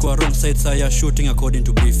 Ati alikuwa wrong side, saya shooting according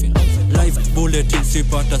to briefing. Live bulletin,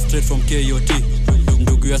 sipata straight from KOT.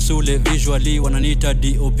 Ndugu ya Sule, visually, wananiita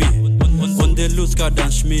DOP. On the loose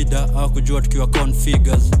cardan shmida, kujua tukiwa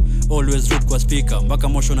configures. Always root kwa speaker, mpaka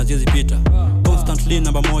mosho na ziezi pita. Constantly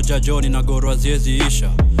namba moja, Johnny na Goro aziezi isha.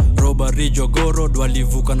 Robbery Jogoro,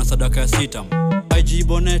 dwalivuka na sadaka ya sitam. IG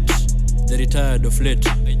Bonnet, the retired of late.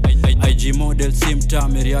 IG model simta,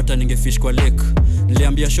 meriata ningefish kwa lake.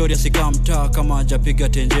 Niliambia shori asikamta kama hajapiga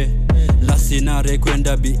tenje. Lasinare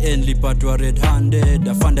kwenda BN lipatwa red-handed.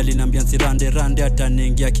 Afanda linambia nsirande hata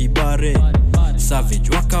ningia kibare.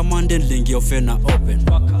 Savage wakamande nilingia ofena open.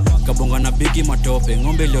 Kabonga na bigi matope,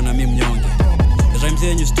 ngombe liona mi mnyonge. Rhymes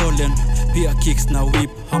yenyu stolen, pia kicks na whip,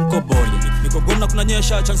 hamko boli. Niko gomna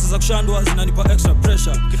kunanyesha, chances za kushandwa zinanipa extra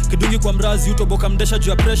pressure. Kidungi kwa mrazi utoboka mdesha juu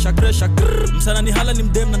ya pressure. Msana ni hala ni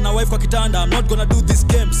mdem na wife kwa kitanda. I'm not gonna do this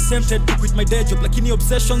game. Tempted to quit my day job, lakini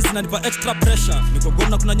obsessions zinanipa extra pressure. Niko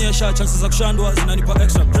gomna kunanyesha, chances za kushandwa zinanipa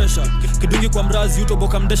extra pressure. Kidungi kwa mrazi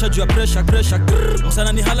utoboka mdesha juu ya pressure.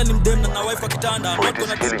 Msana ni hala ni mdem na wife kwa kitanda. I'm not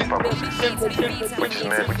gonna do this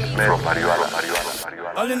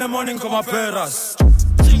Early in the morning kama peras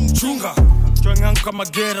chunga chwengang kama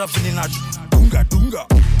gera vinina dunga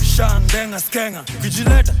shandenga skenga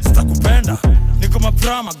kijileta sitakupenda niko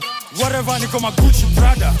maprama whatever niko Gucci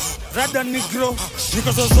Prada rada negro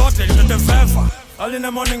niko zozote nitateveva. Early in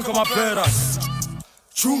the morning kama peras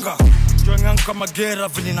chunga chwengang kama gera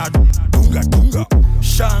vinina dunga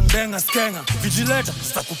shandenga skenga kijileta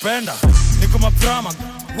sitakupenda niko maprama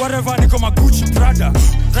whatever niko Gucci Prada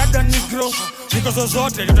rada negro niko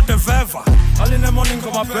zozote nitateveva. Early in the morning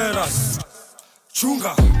kama peras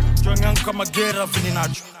chunga chwengang kama gera vinina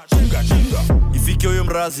chunga ifike huyo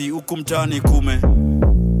mrazi huku mtaani kume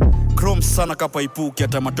chrome sana kapa ipuki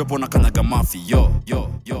hata matopo na kanyaga mafi yo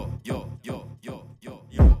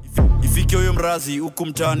ifike huyo mrazi huku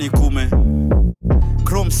mtaani kume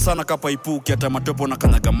chrome sana kapa ipuki hata matopo na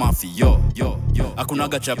kanyaga mafi yo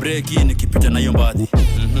hakunaga cha breki nikipita na hiyo mbadhi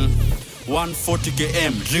 140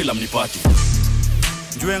 km drill mnipati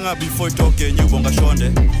Njwenga before toke nyubonga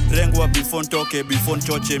shonde Rengwa before toke before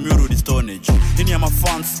choche miurudi stonage Hini ama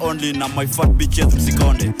fans only na my fat bitches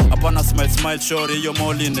msikonde Apana smile shore yo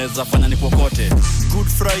moli neza fanya nipokote Good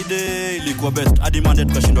Friday ilikuwa best Adi Monday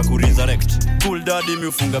tukashindwa kuresurrect Cool daddy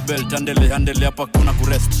miufunga belt Andele hapa kuna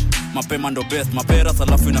kurest Mapema ndo best Mapera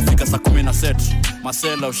salafu inafika saa 10 set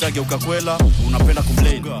Masela ushage ukakwela Unapenda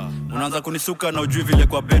complain Unaanza kunisuka na ujui vile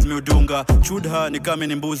kwa bed miudunga Chudha ni kame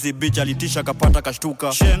ni mbuzi Bitch alitisha kapata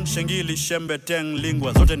kashtuka Shengili, shembe, teng,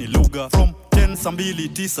 lingwa Zote ni lugha From 10, sambili,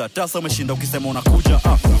 9 Tasa umeshinda ukisema unakuja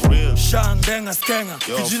Shandenga, skenga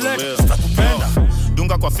Kijileta, sitakupenda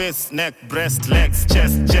Dunga kwa face, neck, breast, legs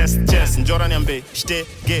Chest Njora niambe,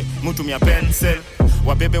 shtege Mutumia pencil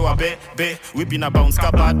Wabebe, whip na bounce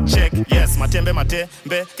kabat check Yes, matembe,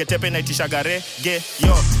 ketepe naitisha garege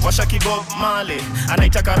Yo, washa kigo male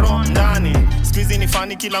Anaitaka roho ndani Squeezy ni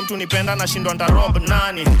fani, kila mtu nipenda na shindwa ndarob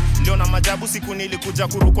nani Leo na majabu siku nilikuja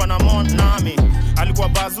kurukwa na Monami Alikuwa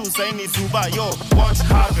bazu, saini zuba, yo, what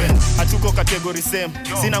happened? Hatuko category same,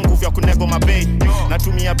 sina nguvu ya kunego mabay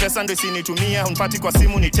Natumia pesa ndo isinitumia, unpati kwa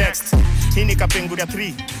simu ni text Hii ni kapenguria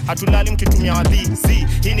 3, hatulali mkitumia wadhi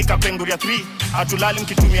Hii ni kapenguria 3, hatulali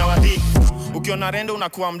mkitumia wadhi Ukiona rende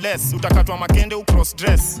unakuwa mless, utakatwa makende ucross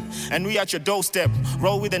dress And we at your doorstep,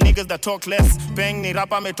 roll with the niggas that talk less Peng ni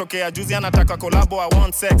rapa ametokea juzi anataka collabo, I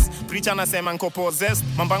want sex Preacher anasema nko possessed,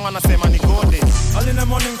 mambango anasema ni gode Early in the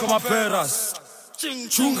morning kama peras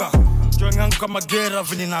chunga chwengang kama gera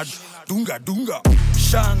vinina dunga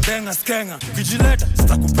shandenga skenga kijileta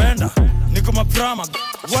sitakupenda niko maprama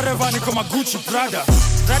whatever niko Gucci Prada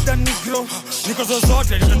rada negro niko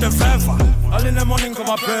zozote nitateveva. Early in the morning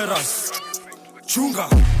kama peras chunga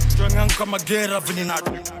strong yangu kama gera vinina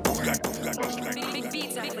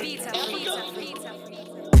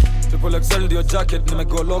Triple XL ndio jacket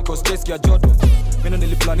nimego loco space ya joto Mino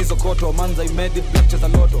niliplanizo koto manza made it black cheza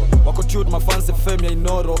loto wako tuned mafansi fame ya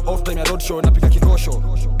inoro off time ya roadshow napiga kikosho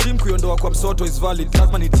team kuiondoa kwa msoto is valid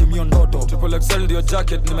lazima ni team hiyo ndoto Triple XL ndio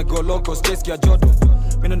jacket nimego loco space ya joto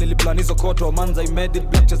Mino niliplanizo koto manza made it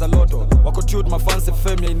black cheza loto wako tuned mafansi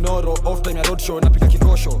fame ya inoro off time ya roadshow napiga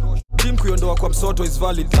kikosho team kuiondoa kwa msoto is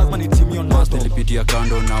valid lazima ni team hiyo ndoto nilipitia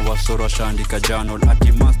kando na wasoro shandika jano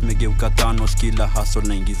ati must megeuka tano skilla hustle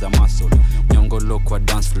na ingiza muscle nyongolo kwa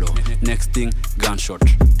dance floor next thing gunshot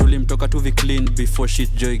tulimtoka tuvi clean before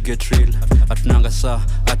shit joy get real atunanga saa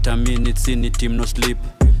hata minutes in team no sleep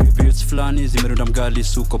Beats flani zimerunda mgali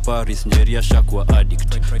suko Paris Njeria shakwa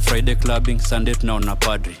addict Friday clubbing Sunday tunaona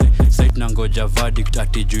padri Site na ngoja verdict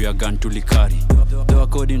ati juu ya gun tulikari Though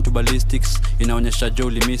according to ballistics inaonyesha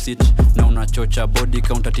Joe miss it na unachocha body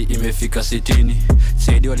count ati imefika 60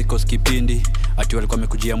 Saidi walikos kipindi ati walikuwa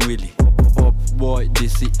wamekujia mwili Pop boy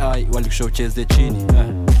DCI walikusha ucheze chini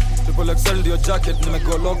Triple XL ndio jacket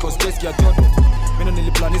nimego loco space ya joto Mino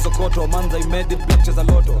niliplanizo koto manza made it black cheza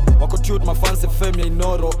loto wako tuned mafansi fame ya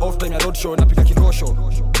inoro off time ya roadshow napiga kikosho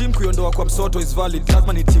team kuiondoa kwa msoto is valid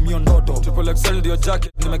lazima ni team hiyo ndoto Triple XL ndio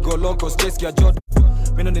jacket nimego loco space ya joto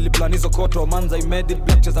Mino niliplanizo koto manza made it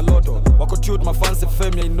black cheza loto wako tuned mafansi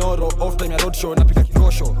fame ya inoro off time ya roadshow napiga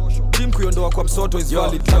kikosho team kuiondoa kwa msoto is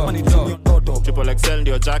valid lazima ni team hiyo ndoto Triple XL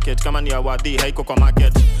ndio jacket kama ni ya wadhi haiko kwa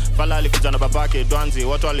market Fala alikuja na babake Dwanzi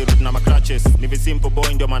watu walirudi na macratches ni visimple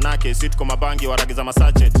boy ndio manake sit kwa mabangi waragiza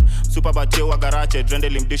masachet super batie wa garache drende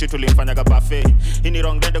limdishi tulimfanyaga buffet hii ni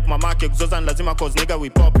wrong dende kwa mamake kuzoza lazima cause nigga we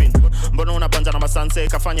popping mbona unabanja na masanse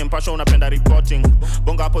kafanye mpasho unapenda reporting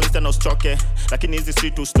bonga hapo insta na ustoke lakini hizi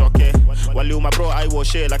street ustoke waliuma bro I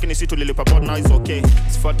wash lakini si tulilipa bot now is okay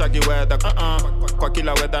sifuatagi weather kwa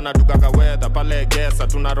kila weather na dugaga weather pale gesa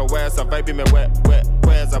tunarowesa vibe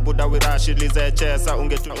imeweza buda wirashilize chesa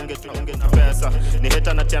unge na pesa ni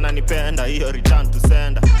heta na tiana nipenda hiyo return to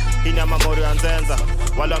sender hii ni amamori anzenza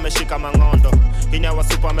wale wameshika mangondo hii ni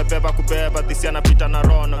wasupa wamebeba kubeba this yanapita na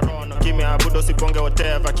rono kimya budo siponge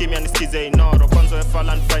whatever kimya nisikize inoro kwanza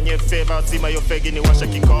wefala nifanyie favor zima yo fegi ni washa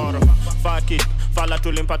kikoro fuck it fala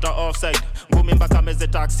tulimpata offside ngumi mpaka meze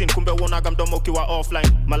taxi kumbe uonaga mdomo ukiwa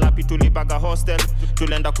offline malapi tulibaga hostel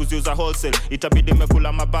tulenda kuziuza wholesale itabidi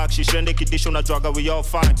mekula mabak shishende kidisho unajuaga we all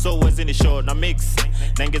fine so uwezi ni show na mix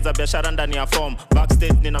naingiza biashara ndani ya form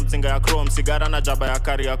backstage nina mzinga ya chrome sigara na jaba ya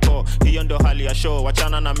kari yako hiyo ndio hali ya show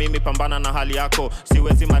wachana na mimi pambana na hali yako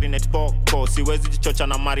siwezi marinate poko siwezi jichocha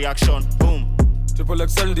na my reaction boom Triple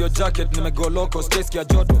XL ndio jacket nimego loco space ya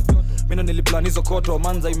joto Mino niliplanizo koto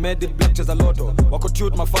manza made it black cheza loto wako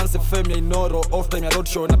tuned mafansi fame ya inoro off time ya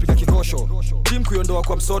roadshow napiga kikosho team kuiondoa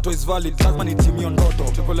kwa msoto is valid lazima ni team hiyo ndoto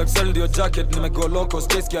Triple XL ndio jacket nimego loco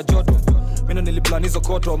space ya joto Mino niliplanizo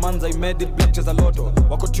koto manza made it black cheza loto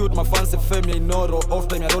wako tuned mafansi fame ya inoro off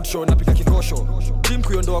time ya roadshow napiga kikosho team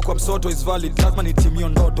kuiondoa kwa msoto is valid lazima ni team hiyo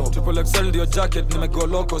ndoto Triple XL ndio jacket nimego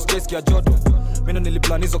loco space ya joto Mino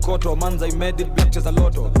niliplanizo koto manza made it black cheza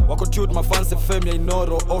loto wako tuned mafansi fame ya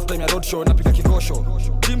inoro off time ya roadshow napiga kikosho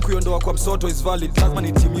team kuiondoa kwa msoto is valid lazima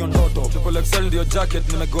ni team hiyo ndoto Triple XL ndio jacket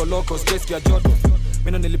nimego loco space ya joto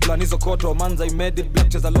Mino niliplanizo koto manza made it black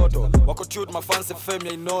cheza loto wako tuned mafansi fame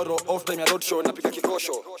ya inoro off time ya roadshow napiga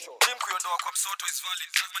kikosho team kuiondoa kwa msoto is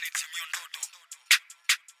valid lazima ni team hiyo ndoto